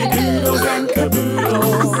 Thank you, doodles and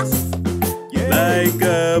caboodles. Like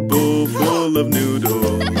a bowl full of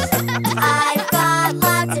noodles. I've got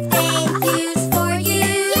lots of thank yous for you.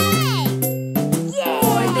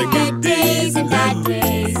 For the good days and bad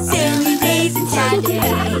days, silly days and sad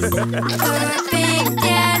days, perfect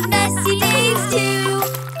and messy days too.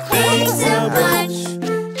 Thanks a bunch,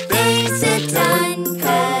 thanks a ton,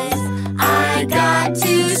 'cause I got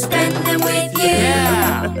to spend them with you.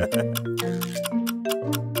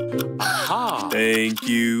 Thank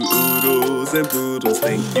you, oodles and poodles.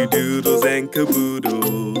 Thank you, doodles and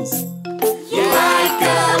caboodles. Like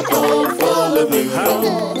a bowl full of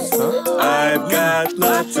noodles, I've got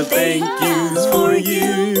lots of thank yous for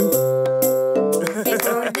you. thanks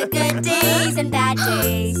for the good days and bad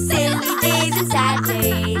days, silly days and sad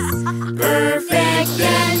days, perfect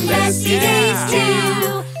and messy days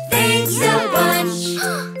too. Thanks a bunch,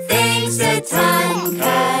 thanks a ton,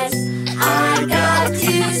 'cause I got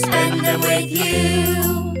to spend them with you.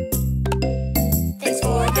 Thanks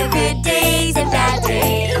for the good days and bad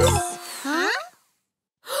days. Huh?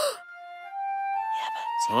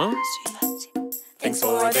 Thanks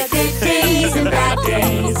for the good days and bad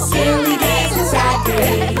days, silly days and sad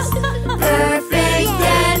days, perfect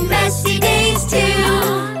and messy days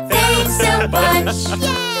too. Thanks a bunch,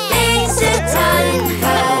 thanks a ton,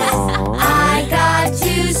 'cause I got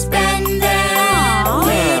to spend them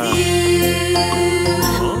with you.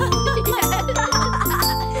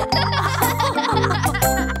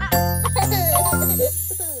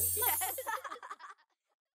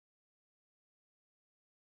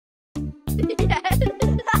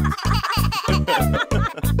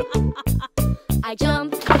 I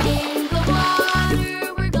jumped in the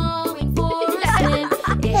water, we're going for a swim.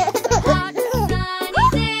 It's a hot, sunny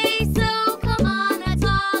day, so come on, let's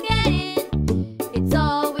all get in. It's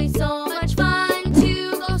always so much fun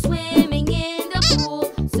to go swimming in the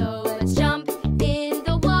pool. So let's jump in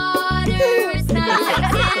the water, it's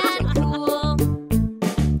nice and cool.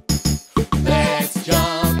 Let's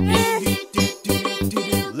jump in,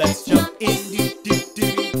 do-do-do-do-do. Let's jump in,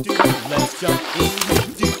 do-do-do-do-do. Let's jump in,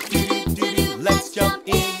 do-do-do-do-do. Let's jump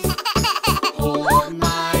in. Hold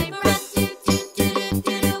my breath,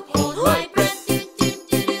 do-do-do-do-do. Hold my breath,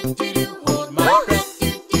 do-do-do-do-do. Hold my breath,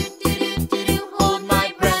 do-do-do-do-do. Hold my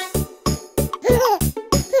breath.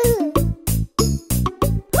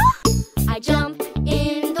 I jump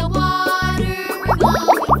in the water, we're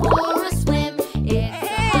going for a swim. It's a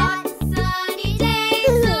hot, sunny day,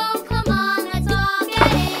 so come on, let's all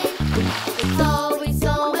get in. It's always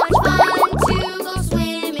so much fun to go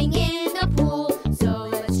swimming in the pool. So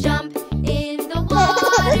let's jump in the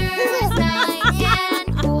water, it's nice and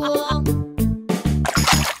cool.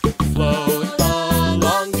 Float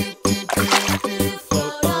along, do-do-do-do.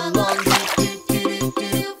 Float along,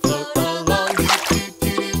 do-do-do-do. Float along,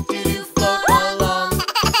 do-do-do-do. Float along.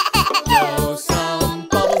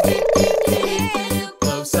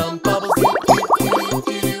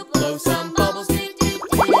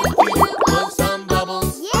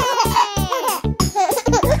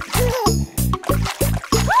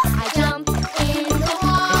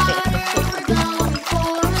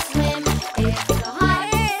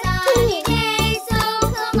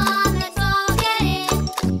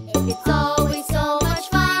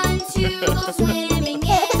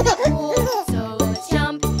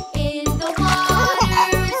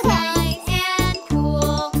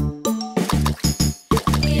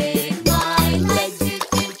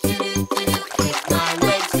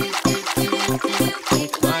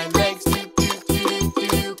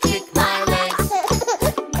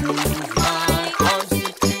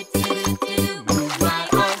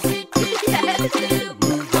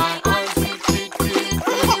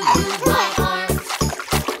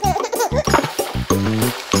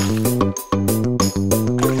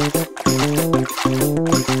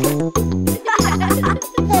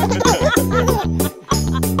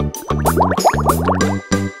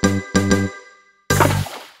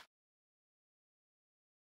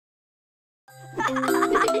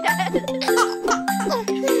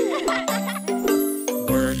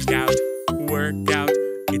 Work out, work out.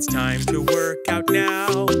 It's time to work out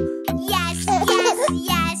now. Yes, yes,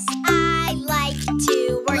 yes, I like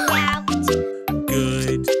to work out.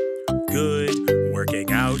 Good, good.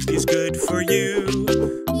 Working out is good for you.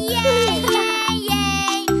 Yay, yay,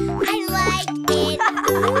 yay, I like it.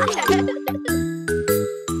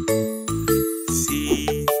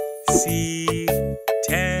 See, see,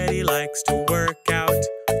 Teddy likes to work out.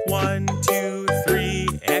 1, 2, 3,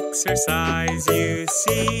 exercise, you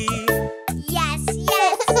see. Yes,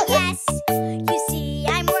 yes, yes, you see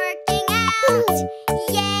I'm working out.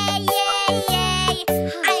 Yay, yay, yay,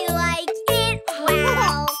 I like it,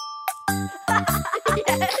 wow.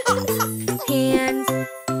 Hands,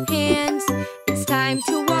 hands, it's time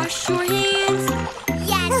to wash your hands.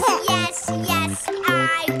 Yes, yes, yes,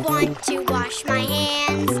 I want to wash my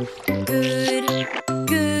hands. Good,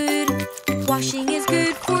 good, washing is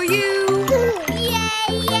good for you. Yay,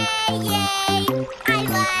 yay, yay, I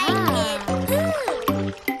like it.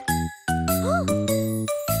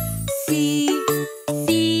 See,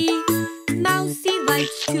 see, Mousy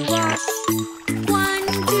likes to wash. 1,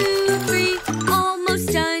 2, 3, almost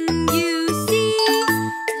done, you see.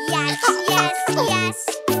 Yes, yes, yes,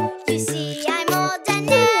 you see I'm all done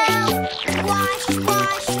now. Wash,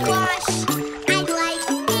 wash, wash, I like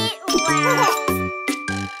it, wow.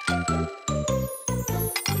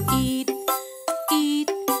 Eat, eat,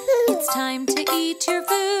 it's time to eat your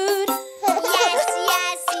food. Yes,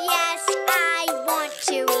 yes, yes, I want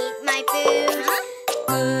to eat my food.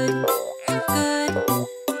 Good, good,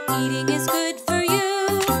 eating is good for you.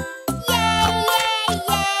 Yay, yay,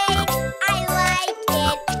 yay, I like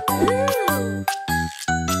it.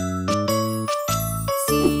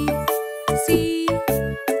 See, see,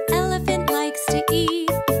 elephant likes to eat.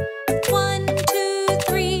 1, 2,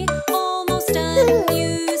 3, almost done,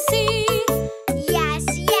 you see. Yes,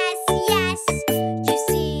 yes, yes, you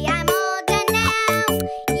see I'm all done now.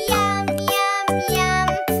 Yum, yum, yum,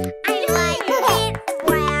 I like it,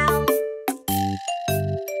 wow.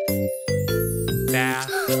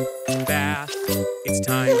 Bath, bath. It's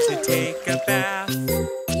time to take a bath.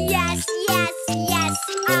 Yes, yes, yes,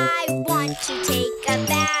 I want to take a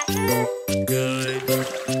bath. Good,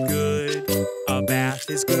 good. A bath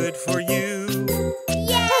is good for you.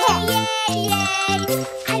 Yay, yay, yay,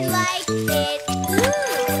 I like it.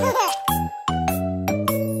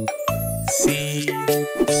 See,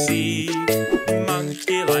 see,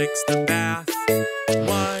 monkey likes the bath.